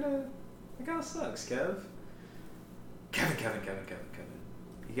 That kind of sucks, Kev. Kevin.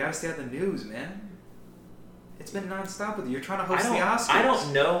 You gotta stay on the news, man. It's been nonstop with you. You're trying to host the Oscars. I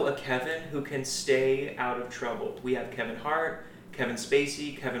don't know a Kevin who can stay out of trouble. We have Kevin Hart, Kevin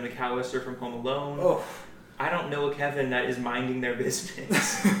Spacey, Kevin McAllister from Home Alone. Oh. I don't know a Kevin that is minding their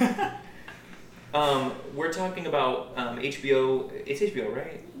business. We're talking about HBO. It's HBO,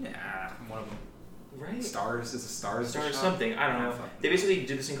 right? Yeah, one of them. Right? Stars something. I don't know. They basically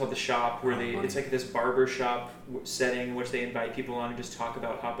do this thing called The Shop, where it's like this barber shop setting in which they invite people on and just talk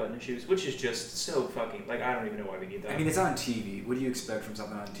about hot button issues, which is just so fucking, like, I don't even know why we need that. I mean, it's on TV. What do you expect from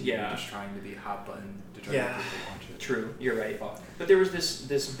something on TV? Yeah. Just trying to be hot button to try to get people to watch it. True, you're right. Fuck. But there was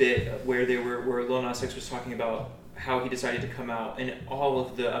this bit where Lil Nas X was talking about how he decided to come out, and all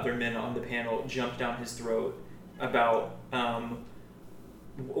of the other men on the panel jumped down his throat about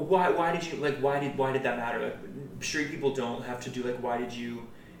why did that matter? Like, straight people don't have to do, like, why did you?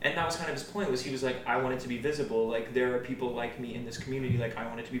 And that was kind of his point, was he was like, I want it to be visible. Like, there are people like me in this community. Like, I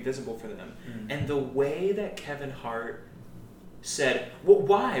want it to be visible for them. And the way that Kevin Hart said, well,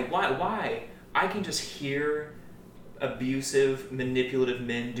 why? I can just hear abusive, manipulative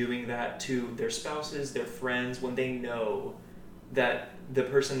men doing that to their spouses, their friends, when they know that the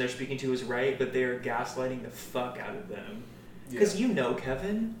person they're speaking to is right, but they're gaslighting the fuck out of them. Because you know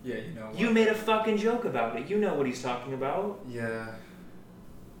Kevin. Yeah, you know. You made a fucking joke about it. You know what he's talking about. Yeah.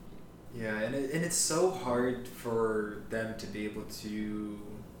 Yeah, and it's so hard for them to be able to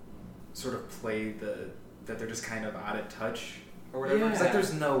sort of play that they're just kind of out of touch or whatever. It's like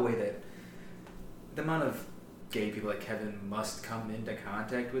there's no way that the amount of gay people like Kevin must come into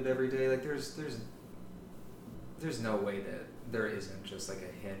contact with every day. Like there's no way that there isn't just like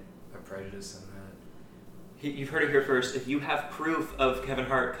a hint of prejudice in that. You've heard it here first. If you have proof of Kevin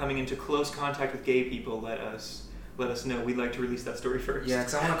Hart coming into close contact with gay people, let us know. We'd like to release that story first. Yeah,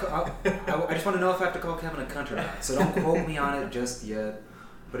 because I just want to know if I have to call Kevin a cunt or not. So don't quote me on it just yet.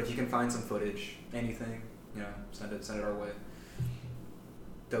 But if you can find some footage, anything, send it our way.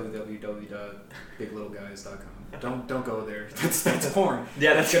 www.biglittleguys.com. Don't go there. That's porn.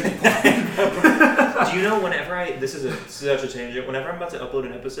 Yeah, that's gonna be porn. Do you know? Whenever this is such a tangent. Whenever I'm about to upload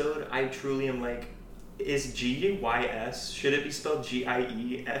an episode, I truly am like, is GYS? Should it be spelled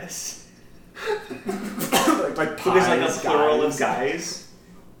GIES? like there's like a plural of guys.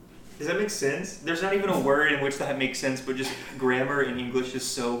 Does that make sense? There's not even a word in which that makes sense, but just grammar in English is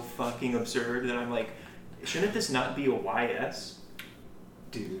so fucking absurd that I'm like, shouldn't this not be a YS?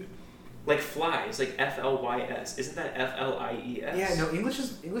 Dude. Like flies, like FLYS. Isn't that FLIES? Yeah, no, English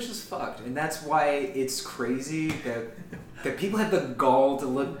is fucked. And that's why it's crazy that people have the gall to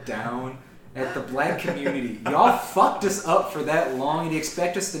look down at the black community. Y'all fucked us up for that long and you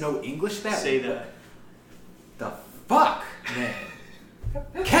expect us to know English that Say that. The fuck, man.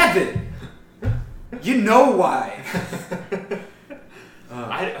 Kevin! You know why.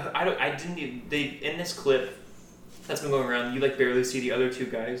 I didn't even, in this clip that's been going around, you like barely see the other two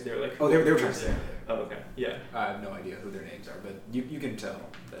guys. They're like, oh, they were trying to say. Oh, okay, yeah. I have no idea who their names are, but you can tell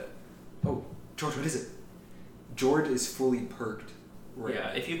that. Oh, George, what is it? George is fully perked. Right.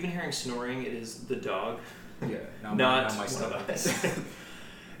 Yeah, if you've been hearing snoring, it is the dog. Yeah, not my stomach.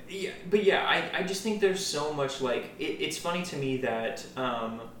 Yeah, but yeah, I just think there's so much, like, it's funny to me that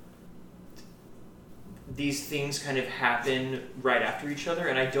these things kind of happen right after each other,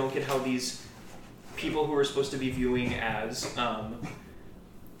 and I don't get how these people who are supposed to be viewing as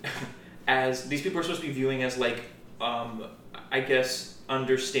these people are supposed to be viewing as, like, I guess,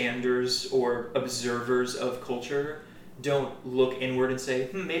 understanders or observers of culture don't look inward and say,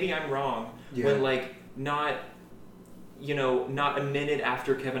 maybe I'm wrong. Yeah. When, like, not a minute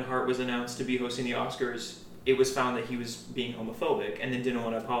after Kevin Hart was announced to be hosting the Oscars, it was found that he was being homophobic and then didn't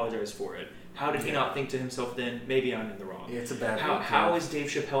want to apologize for it. How did he not think to himself then, maybe I'm in the wrong? Yeah, it's a bad How is Dave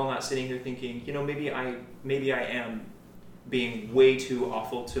Chappelle not sitting here thinking, maybe I am being way too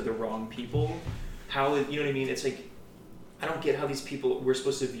awful to the wrong people? How, you know what I mean? It's like, I don't get how these people, we're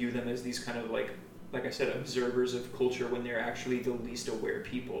supposed to view them as these kind of like I said, observers of culture when they're actually the least aware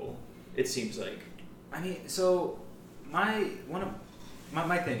people, it seems like. I mean, so my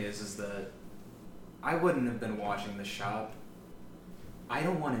thing is that I wouldn't have been watching The Shop. I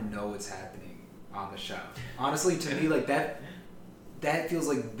don't want to know what's happening on The Shop. Honestly, to me, like that feels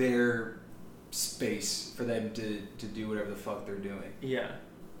like their space for them to do whatever the fuck they're doing. Yeah.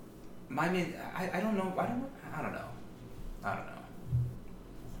 I don't know.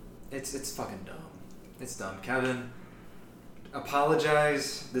 It's fucking dumb. It's dumb. Kevin,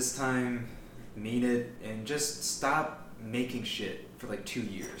 apologize this time, mean it, and just stop making shit for like 2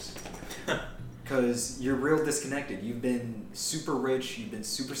 years. Because you're real disconnected. You've been super rich, you've been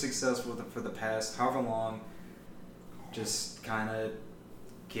super successful for the past however long. Just kind of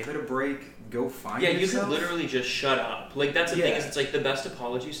give it a break, go find yourself. Yeah, you could literally just shut up. Like, that's the thing, is it's like the best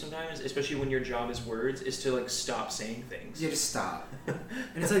apology sometimes, especially when your job is words, is to like stop saying things. Yeah, just stop. And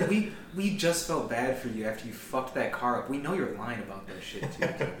it's like, we just felt bad for you after you fucked that car up. We know you're lying about that shit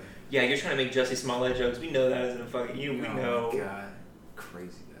too. Yeah, you're trying to make Jussie Smollett jokes. We know that isn't fucking you. We know. Oh my god.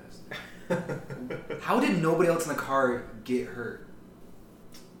 Crazy bastard. How did nobody else in the car get hurt?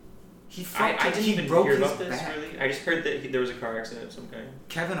 I didn't even hear about this, back. Really. I just heard that there was a car accident of some kind.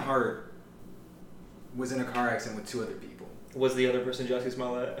 Kevin Hart was in a car accident with 2 other people. Was the other person Jussie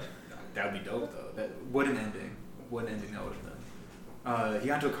Smollett? That would be dope, though. What an ending that would have been. He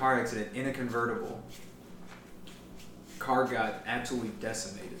got into a car accident in a convertible. Car got absolutely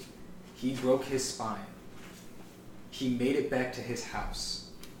decimated. He broke his spine. He made it back to his house.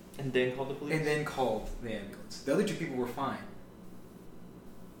 And then called the police? And then called the ambulance. The other 2 people were fine.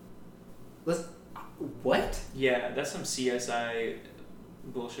 What? Yeah, that's some CSI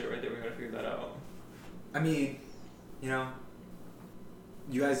bullshit right there. We gotta figure that out. I mean, you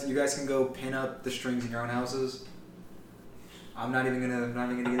guys can go pin up the strings in your own houses. I'm not even gonna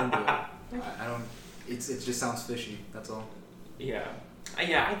get into it. I don't. It just sounds fishy. That's all. Yeah.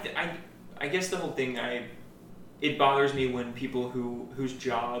 I guess the whole thing. It bothers me when people whose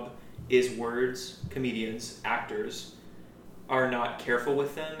job is words, comedians, actors, are not careful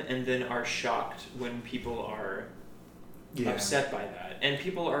with them and then are shocked when people are upset by that. And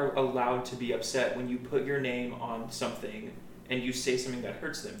people are allowed to be upset when you put your name on something and you say something that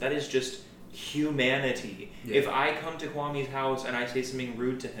hurts them. That is just humanity. Yeah. If I come to Kwame's house and I say something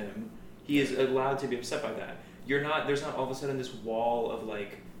rude to him, he is allowed to be upset by that. There's not all of a sudden this wall of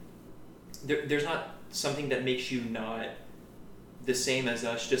like, there's not something that makes you not the same as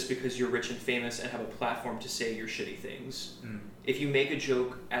us just because you're rich and famous and have a platform to say your shitty things. If you make a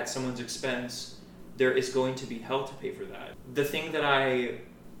joke at someone's expense, there is going to be hell to pay for that. The thing that I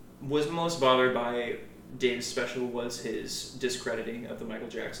was most bothered by Dave's special was his discrediting of the Michael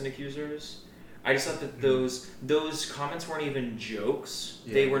Jackson accusers. I just thought that those comments weren't even jokes.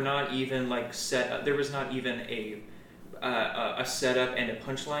 Yeah. They were not even like set up. There was not even a setup and a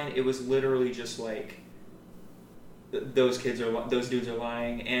punchline. It was literally just like, those dudes are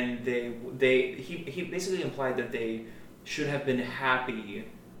lying, and he basically implied that they should have been happy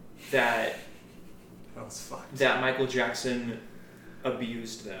that Michael Jackson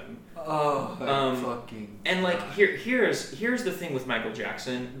abused them. Oh, fucking. And like here's the thing with Michael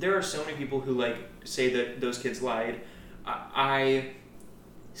Jackson. There are so many people who like say that those kids lied. I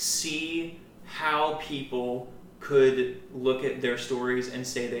see how people could look at their stories and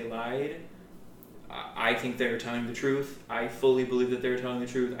say they lied. I think they're telling the truth. I fully believe that they're telling the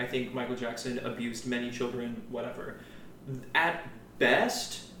truth. I think Michael Jackson abused many children, whatever. At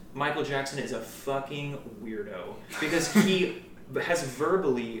best, Michael Jackson is a fucking weirdo because he has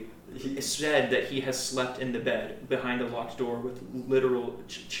verbally said that he has slept in the bed behind a locked door with literal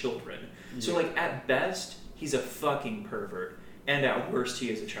children. Yeah. So like at best, he's a fucking pervert. And at worst, he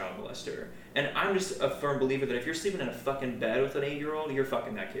is a child molester. And I'm just a firm believer that if you're sleeping in a fucking bed with an 8-year-old, you're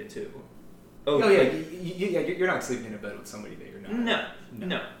fucking that kid too. You're not sleeping in a bed with somebody that you're not.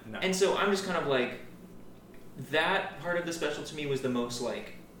 No. And so I'm just kind of like, that part of the special to me was the most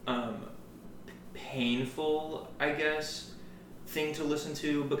like painful, I guess, thing to listen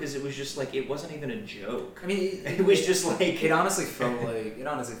to, because it was just like, it wasn't even a joke. I mean, it was just like, it honestly felt like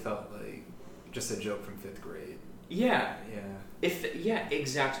just a joke from 5th grade. Yeah. Yeah.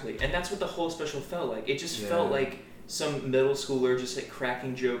 Exactly. And that's what the whole special felt like. It just felt like some middle schooler just like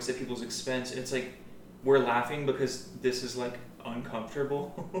cracking jokes at people's expense, and it's like we're laughing because this is like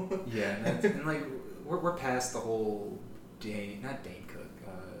uncomfortable. Yeah, and like we're past the whole not Dane Cook,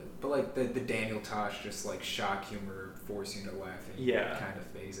 but like the Daniel Tosh just like shock humor, force you to laughing kind of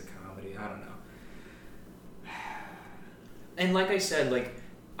phase of comedy. I don't know. And like I said, like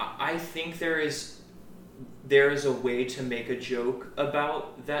I think there is a way to make a joke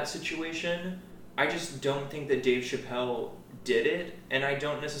about that situation. I just don't think that Dave Chappelle did it, and I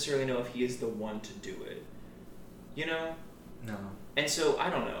don't necessarily know if he is the one to do it. You know? No. And so I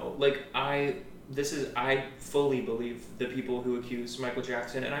don't know. Like I fully believe the people who accuse Michael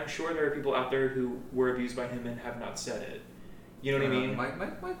Jackson, and I'm sure there are people out there who were abused by him and have not said it. You know what I mean?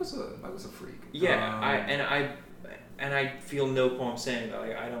 Mike was a freak. Yeah, and I feel no qualm saying that.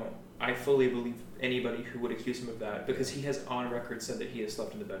 Like I fully believe anybody who would accuse him of that, because he has on record said that he has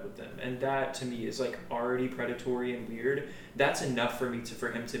slept in the bed with them, and that to me is like already predatory and weird. That's enough for him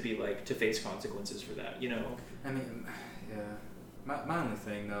to be like to face consequences for that. You know? I mean, yeah. My only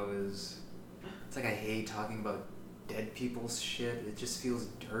thing though is, it's like I hate talking about dead people's shit. It just feels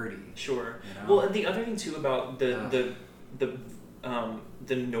dirty. Sure. You know? Well, and the other thing too about the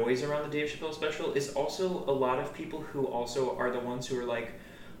noise around the Dave Chappelle special is also a lot of people who also are the ones who are like,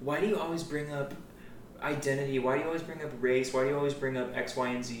 why do you always bring up identity? Why do you always bring up race? Why do you always bring up X, Y,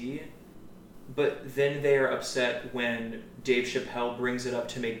 and Z? But then they are upset when Dave Chappelle brings it up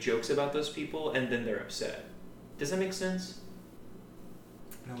to make jokes about those people, and then they're upset. Does that make sense?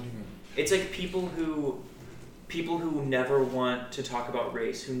 No, what do you mean? It's like people who never want to talk about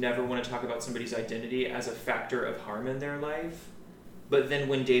race, who never want to talk about somebody's identity as a factor of harm in their life. But then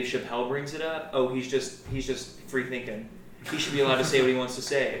when Dave Chappelle brings it up, oh, he's just free thinking. He should be allowed to say what he wants to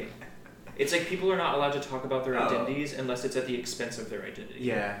say. It's like people are not allowed to talk about their identities unless it's at the expense of their identity.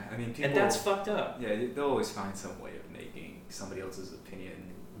 Yeah, I mean, people... And that's fucked up. Yeah, they'll always find some way of making somebody else's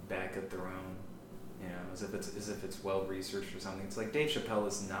opinion back up their own, you know, as if it's well researched or something. It's like Dave Chappelle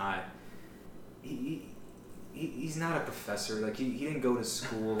is not... He's not a professor. Like he didn't go to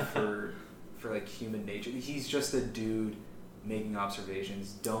school for like human nature. He's just a dude making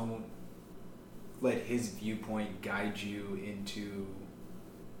observations. Don't let his viewpoint guide you into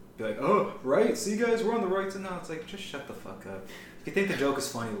be like, oh, right, see guys, we're on the right side now. It's like, just shut the fuck up. If you think the joke is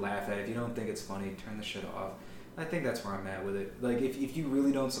funny, laugh at it. If you don't think it's funny, turn the shit off. I think that's where I'm at with it. Like, if you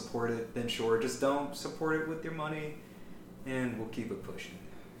really don't support it, then sure, just don't support it with your money, and we'll keep it pushing.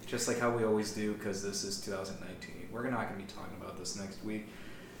 Just like how we always do, because this is 2019. We're not going to be talking about this next week.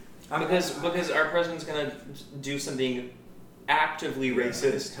 Because our president's going to do something actively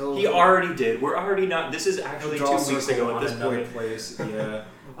racist. He already did. We're already not... This is actually 2 weeks ago at this point. Place. Yeah.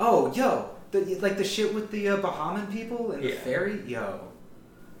 Oh, yo. The shit with the Bahamian people and the ferry? Yo.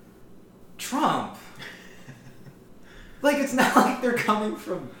 Trump. Like, it's not like they're coming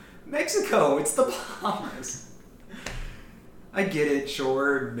from Mexico. It's the Bahamas. I get it,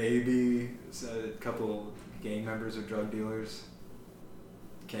 sure, maybe a couple gang members or drug dealers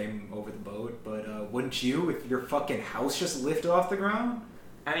came over the boat, but wouldn't you if your fucking house just lifted off the ground?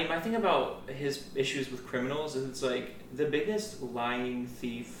 I mean, my thing about his issues with criminals is it's like the biggest lying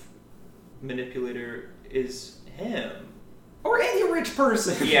thief manipulator is him. Or any rich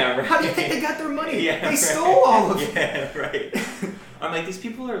person. Yeah, right. How do you think they got their money? Yeah, they stole all of it. Yeah, right. I'm like, these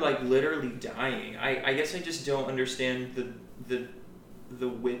people are like literally dying. I guess I just don't understand the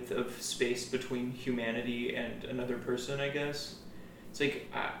width of space between humanity and another person, I guess. It's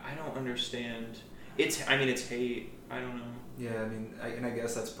like, I don't understand. It's hate. I don't know. Yeah, I mean, I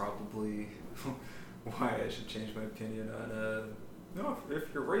guess that's probably why I should change my opinion on, no,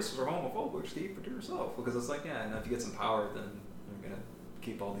 if your races are homophobic, keep it to yourself. Because it's like, yeah, and if you get some power, then you're going to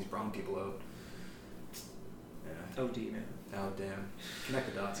keep all these brown people out. Yeah. OD, man. Oh, damn.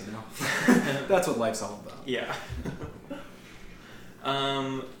 Connect the dots, you know? That's what life's all about. Yeah.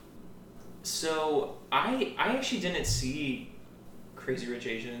 So I actually didn't see Crazy Rich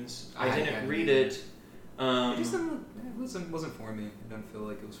Asians. I didn't read it. It wasn't for me. I don't feel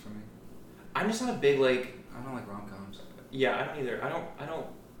like it was for me. I'm just not a big like. I don't like rom-coms. Yeah, I don't either. I don't.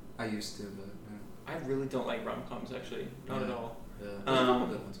 I used to, but yeah. I really don't like rom-coms actually. Not at all. Yeah. There's a couple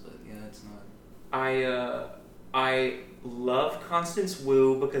good ones, but yeah, it's not. I love Constance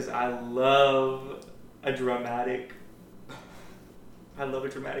Wu because I love a dramatic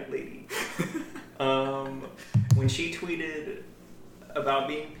lady. When she tweeted about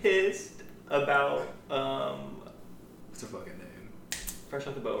being pissed about what's her fucking name? Fresh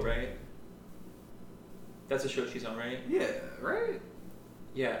Off the Boat, right? That's the show she's on, right? Yeah, right?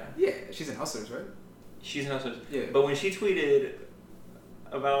 Yeah. Yeah, she's in Hustlers, right? She's an housewife. Yeah. But when she tweeted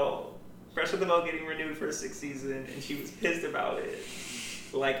about Fresh with the Boat getting renewed for a 6th season, and she was pissed about it.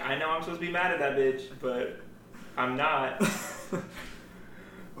 Like, I know I'm supposed to be mad at that bitch, but I'm not.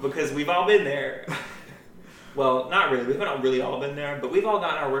 Because we've all been there. Well, not really. We haven't really all been there, but we've all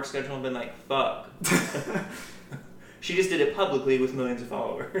gotten our work schedule and been like, fuck. She just did it publicly with millions of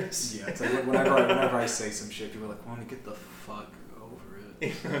followers. Yeah, it's like whenever I say some shit, people are like, "Why don't you get the fuck over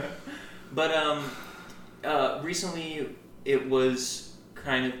it?" But recently it was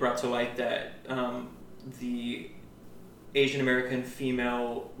kind of brought to light that the Asian American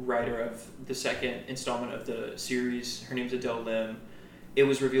female writer of the second installment of the series, her name's Adele Lim, it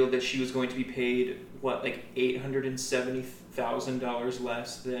was revealed that she was going to be paid, like $870,000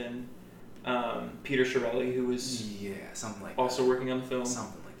 less than Peter Chiarelli, who was something like also that. working on the film.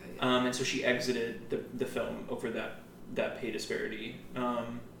 Something like that, yeah. And so she exited the film over that pay disparity,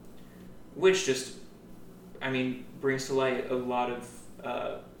 which just, I mean, brings to light a lot of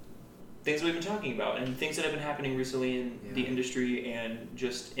things that we've been talking about and things that have been happening recently in the industry and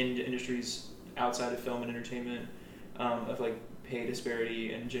just in industries outside of film and entertainment, of like pay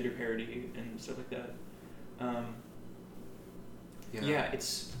disparity and gender parity and stuff like that.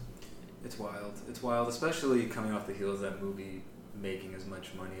 It's wild. It's wild, especially coming off the heels of that movie making as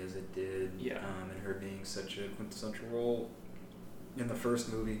much money as it did. Yeah. And her being such a quintessential role in the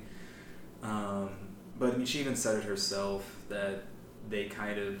first movie. But I mean, she even said it herself that they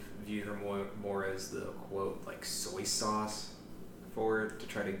kind of view her more as the quote like soy sauce for it to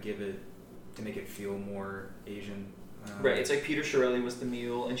try to make it feel more Asian. Right. It's like Peter Chiarelli was the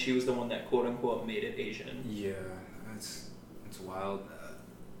meal, and she was the one that quote unquote made it Asian. Yeah, it's wild.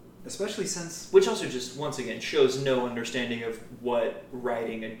 Especially since... Which also just, once again, shows no understanding of what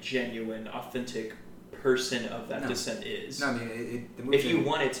writing a genuine, authentic person of that descent is. No, I mean, the movie... If you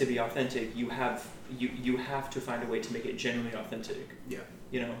want it to be authentic, you have to find a way to make it genuinely authentic. Yeah.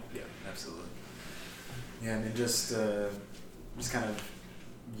 You know? Yeah, absolutely. Yeah, I mean, just kind of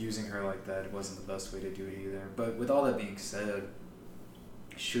using her like that wasn't the best way to do it either. But with all that being said,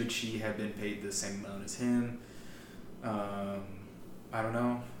 should she have been paid the same amount as him? I don't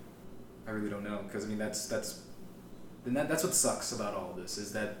know. I really don't know, because I mean that's what sucks about all this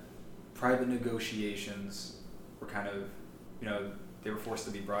is that private negotiations were kind of, they were forced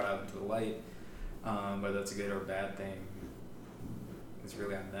to be brought out into the light. Whether that's a good or a bad thing, it's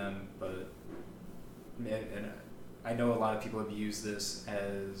really on them. But and I know a lot of people have used this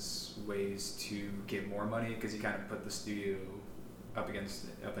as ways to get more money because you kind of put the studio up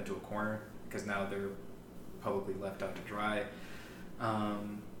into a corner because now they're publicly left out to dry.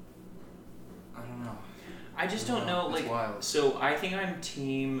 I don't know. I just don't know. It's like, wild. So I think I'm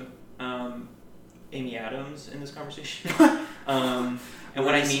team Amy Adams in this conversation. And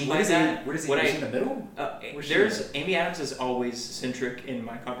what I mean by that, where does he in the middle? Amy Adams is always centric in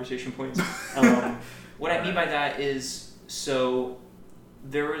my conversation points. What I mean by that is, so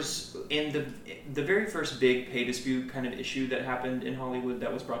there was in the very first big pay dispute kind of issue that happened in Hollywood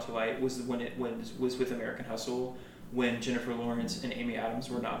that was brought to light was when it was with American Hustle, when Jennifer Lawrence and Amy Adams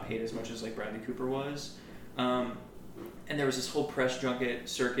were not paid as much as like Bradley Cooper was. And there was this whole press junket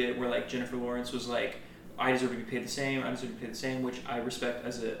circuit where like Jennifer Lawrence was like, I deserve to be paid the same, which I respect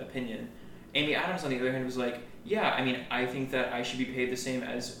as an opinion. Amy Adams, on the other hand, was like, yeah, I mean, I think that I should be paid the same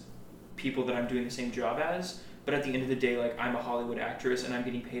as people that I'm doing the same job as, but at the end of the day, like, I'm a Hollywood actress and I'm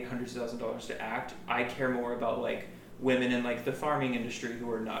getting paid hundreds of thousands of dollars to act. I care more about like women in like the farming industry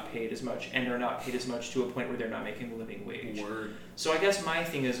who are not paid as much and are not paid as much to a point where they're not making a living wage. Word. So I guess my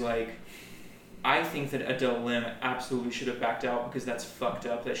thing is like, I think that Adele Lim absolutely should have backed out because that's fucked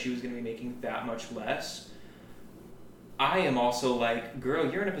up that she was going to be making that much less. I am also like,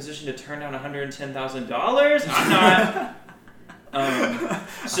 girl, you're in a position to turn down $110,000? I'm not.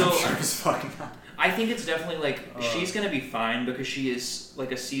 So I'm sure as fuck not. I think it's definitely like she's gonna be fine because she is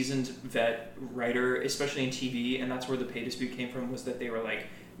like a seasoned vet writer, especially in TV, and that's where the pay dispute came from. Was that they were like,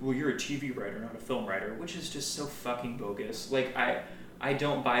 "Well, you're a TV writer, not a film writer," which is just so fucking bogus. Like I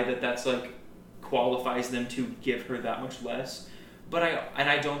don't buy that. That's like qualifies them to give her that much less. But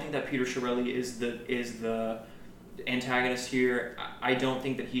I don't think that Peter Chiarelli is the antagonist here. I don't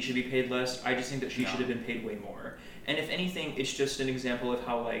think that he should be paid less. I just think that she should have been paid way more. And if anything, it's just an example of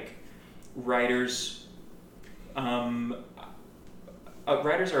how like writers are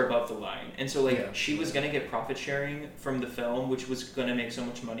above the line, and so like she was gonna get profit sharing from the film, which was gonna make so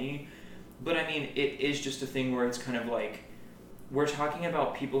much money. But I mean, it is just a thing where it's kind of like we're talking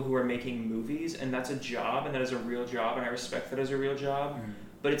about people who are making movies, and that's a job, and that is a real job, and I respect that as a real job. Mm-hmm.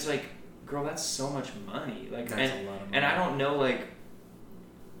 But it's like, girl, that's so much money. Like, that's a lot of money. And I don't know, like,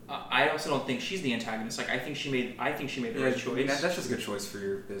 I also don't think she's the antagonist. Like I think she made the right choice. I mean, that's just a good choice for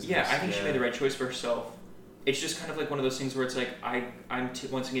your business. Yeah, I think she made the right choice for herself. It's just kind of like one of those things where it's like I'm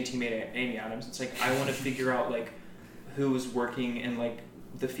once again teammate Amy Adams. It's like I want to figure out like who's working in like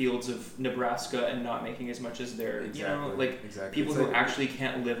the fields of Nebraska and not making as much as they're people who actually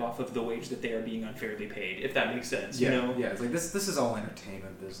can't live off of the wage that they are being unfairly paid, if that makes sense. Yeah, you know? Yeah, it's like this is all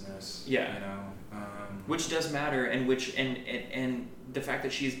entertainment business. Yeah. You know. Which does matter, and the fact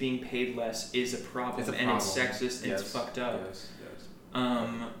that she's being paid less is a problem, It's sexist and it's fucked up.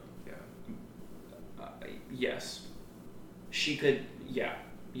 Yes. She could. Yeah.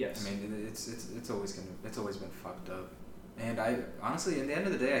 Yes. I mean, it's always been fucked up. And I honestly, in the end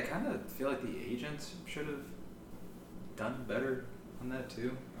of the day, I kind of feel like the agents should have done better on that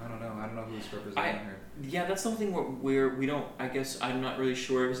too. I don't know who's representing her. Yeah, that's something where we don't. I guess I'm not really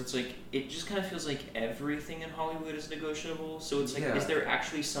sure because it's like it just kind of feels like everything in Hollywood is negotiable. So it's like, is there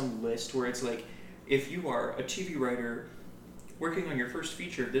actually some list where it's like, if you are a TV writer working on your first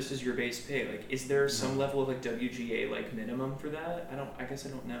feature, this is your base pay. Like, is there some level of like WGA like minimum for that? I guess I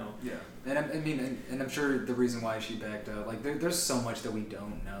don't know. Yeah, and I'm sure the reason why she backed out, like there's so much that we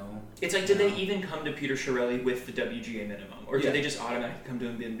don't know. It's like, did they even come to Peter Chiarelli with the WGA minimum, or did they just automatically come to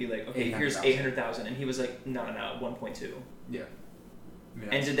him and be like, okay, here's $800,000, and he was like, no, 1.2. Yeah.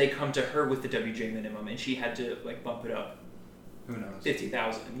 And did they come to her with the WGA minimum, and she had to like bump it up? Who knows?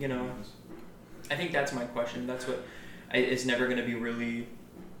 50,000. You know. I think that's my question. That's what. It's never going to be really.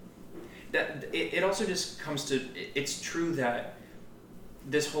 That it also just comes to. It's true that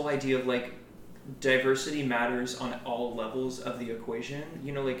this whole idea of like diversity matters on all levels of the equation.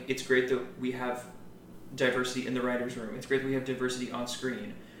 You know, like it's great that we have diversity in the writers' room. It's great that we have diversity on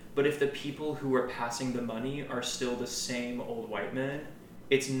screen. But if the people who are passing the money are still the same old white men,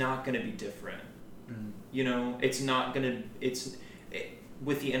 it's not going to be different. You know, it's not going to.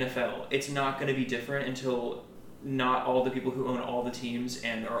 With the NFL, it's not going to be different until not all the people who own all the teams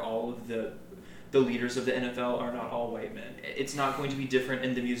and are all of the leaders of the NFL are not all white men. It's not going to be different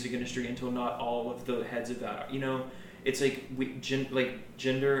in the music industry until not all of the heads of that are, you know, it's like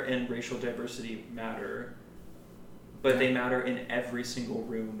gender and racial diversity matter, but they matter in every single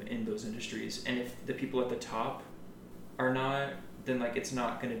room in those industries. And if the people at the top are not, then like it's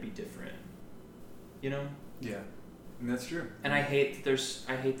not going to be different, you know? Yeah, and that's true. And I hate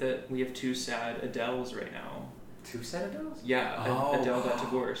that we have two sad Adeles right now. Two sad Adeles? Yeah, Adele got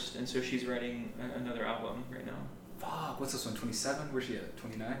divorced, and so she's writing another album right now. Fuck, what's this one? 27? Where's she at?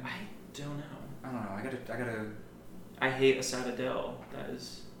 29? I don't know. I don't know. I gotta. I hate a sad Adele.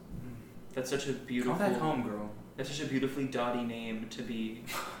 That's such a beautiful. Call that home, girl. That's such a beautifully dotty name to be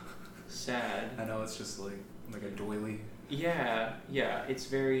sad. I know, it's just like a doily. Yeah. It's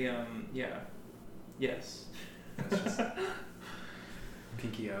very yes. That's just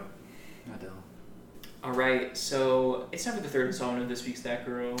pinky out, Adele. All right, so it's time for the third installment of this week's That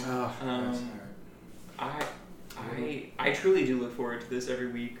Girl. I truly do look forward to this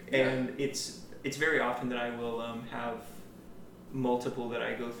every week, and it's very often that I will have multiple that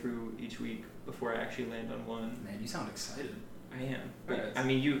I go through each week before I actually land on one. Man, you sound excited. I am. But, I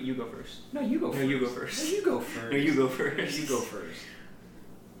mean, you go first. No, you go first. No, you go first. No, you go first. No, you go first. You go first.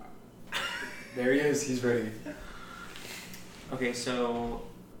 There he is. He's ready. Okay, so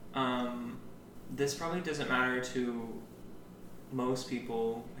this probably doesn't matter to most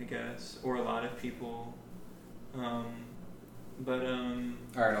people, I guess, or a lot of people. But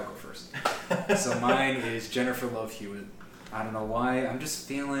Alright, I'll go first. So mine is Jennifer Love Hewitt. I don't know why. I'm just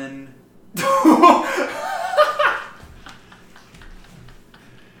feeling.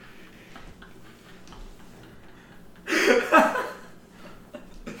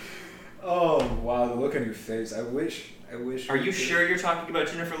 Oh wow, the look on your face. I wish. Are you sure you're talking about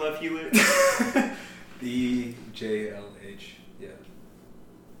Jennifer Love Hewitt? BJLH. Yeah.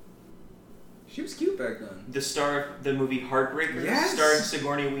 She was cute back then. The star of the movie Heartbreakers, yes! starring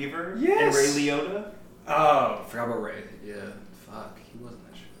Sigourney Weaver yes! and Ray Liotta. Oh, forgot about Ray. Yeah. Fuck, he wasn't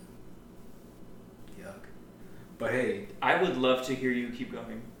that shit. Yuck. But hey, I would love to hear you keep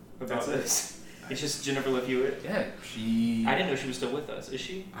going about this. It's just Jennifer Love Hewitt. Yeah, she. I didn't know she was still with us. Is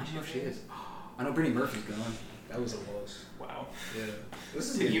she? I don't know if she is. I know Brittany Murphy's gone. That was a loss. Wow. Yeah.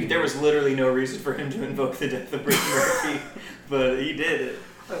 This is there was literally no reason for him to invoke the death of Brittany Murphy, but he did it.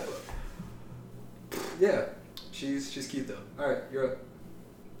 Yeah, she's cute though. All right, you're up.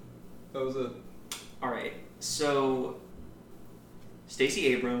 That was it. All right, so Stacey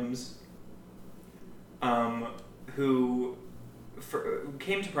Abrams, who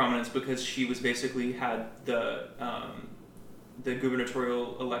came to prominence because she was basically had the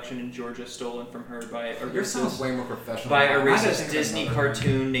gubernatorial election in Georgia stolen from her by a Yours sounds way more professional. By a racist Disney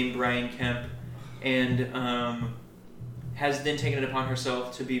cartoon named Brian Kemp, and has then taken it upon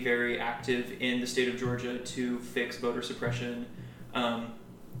herself to be very active in the state of Georgia to fix voter suppression.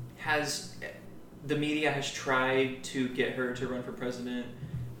 The media has tried to get her to run for president.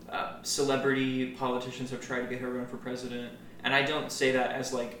 Celebrity politicians have tried to get her to run for president, and I don't say that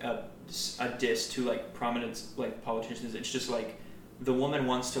as like a diss to like prominent like politicians. It's just like the woman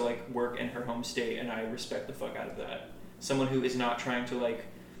wants to like work in her home state, and I respect the fuck out of that. Someone who is not trying to like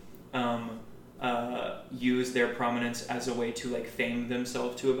use their prominence as a way to like fame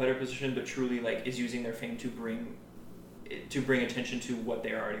themselves to a better position, but truly like is using their fame to bring attention to what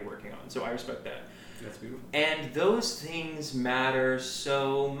they are already working on. So I respect that. That's beautiful. And those things matter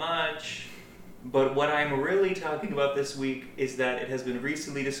so much. But what I'm really talking about this week is that it has been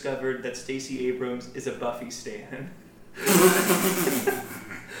recently discovered that Stacey Abrams is a Buffy stan.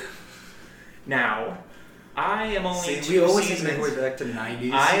 Now, I am only two seasons. We always make our way back to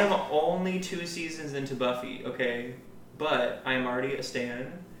 90s. I am only 2 seasons into Buffy, okay? But I am already a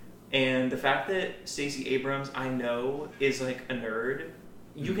stan. And the fact that Stacey Abrams, I know, is like a nerd,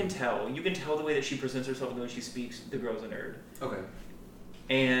 you can tell. You can tell the way that she presents herself and the way she speaks, the girl's a nerd. Okay.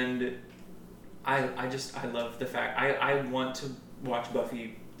 And I love the fact, I want to watch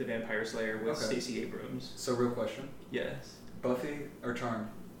Buffy the Vampire Slayer with Stacey Abrams. So real question. Yes. Buffy or Charmed?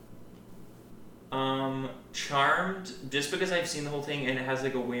 Charmed, just because I've seen the whole thing and it has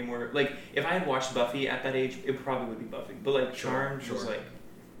like a way more, like, if I had watched Buffy at that age, it probably would be Buffy. But like, Charmed was like,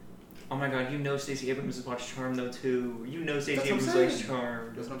 oh my god, you know Stacey Abrams has watched Charmed though too. You know Stacey Abrams likes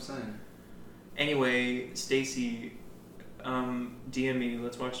Charmed. That's what I'm saying. Anyway, Stacey, DM me,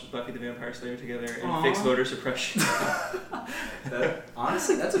 let's watch Buffy the Vampire Slayer together and fix voter suppression.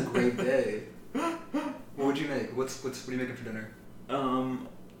 Honestly, that's a great day. What would you make? What are you making for dinner?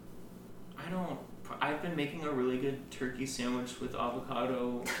 I've been making a really good turkey sandwich with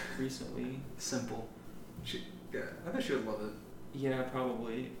avocado recently. Simple. I bet she would love it. Yeah,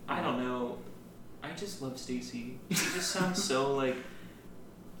 probably. I don't know. I just love Stacey. She just sounds so like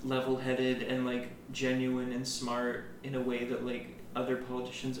level-headed and like genuine and smart in a way that like other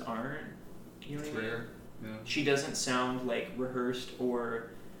politicians aren't. You know what I mean? Rare. Yeah. She doesn't sound like rehearsed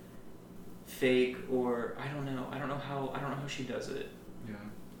or fake or I don't know how she does it. Yeah.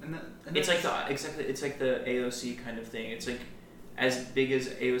 It's like the AOC kind of thing. It's like as big as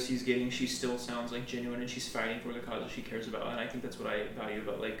AOC's getting, she still sounds like genuine and she's fighting for the causes she cares about. And I think that's what I value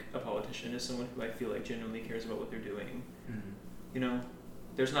about like a politician is someone who I feel like genuinely cares about what they're doing. Mm-hmm. You know,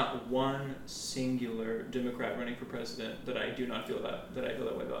 there's not one singular Democrat running for president that I do not feel that I feel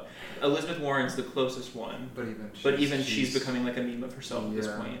that way about. Elizabeth Warren's the closest one, but even she's becoming like a meme of herself at this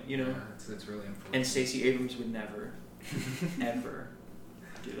point. You know, it's really unfortunate. And Stacey Abrams would never, ever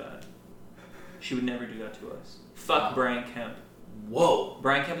do that. She would never do that to us. Fuck Brian Kemp. Whoa.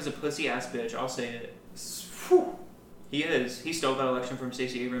 Brian Kemp is a pussy ass bitch. I'll say it. Whew. He is. He stole that election from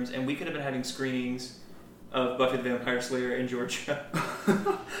Stacey Abrams, and we could have been having screenings of Buffy the Vampire Slayer in Georgia.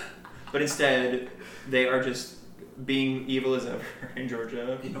 But instead, they are just being evil as ever in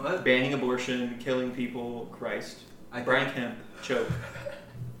Georgia. You know what? Banning abortion, killing people. Christ. Brian Kemp. Choke.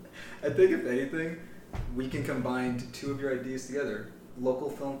 I think if anything, we can combine 2 of your ideas together. Local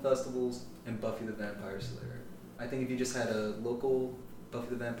film festivals and Buffy the Vampire Slayer. I think if you just had a local Buffy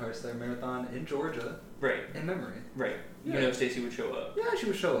the Vampire Slayer marathon in Georgia, right, in memory, right, yeah. You know Stacey would show up. Yeah, she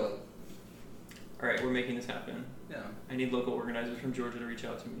would show up. All right, we're making this happen. Yeah. I need local organizers from Georgia to reach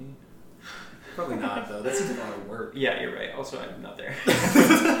out to me. Probably not though. That seems a lot of work. Yeah, you're right. Also, I'm not there.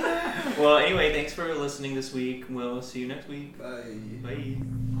 Well, anyway, thanks for listening this week. We'll see you next week. Bye. Bye.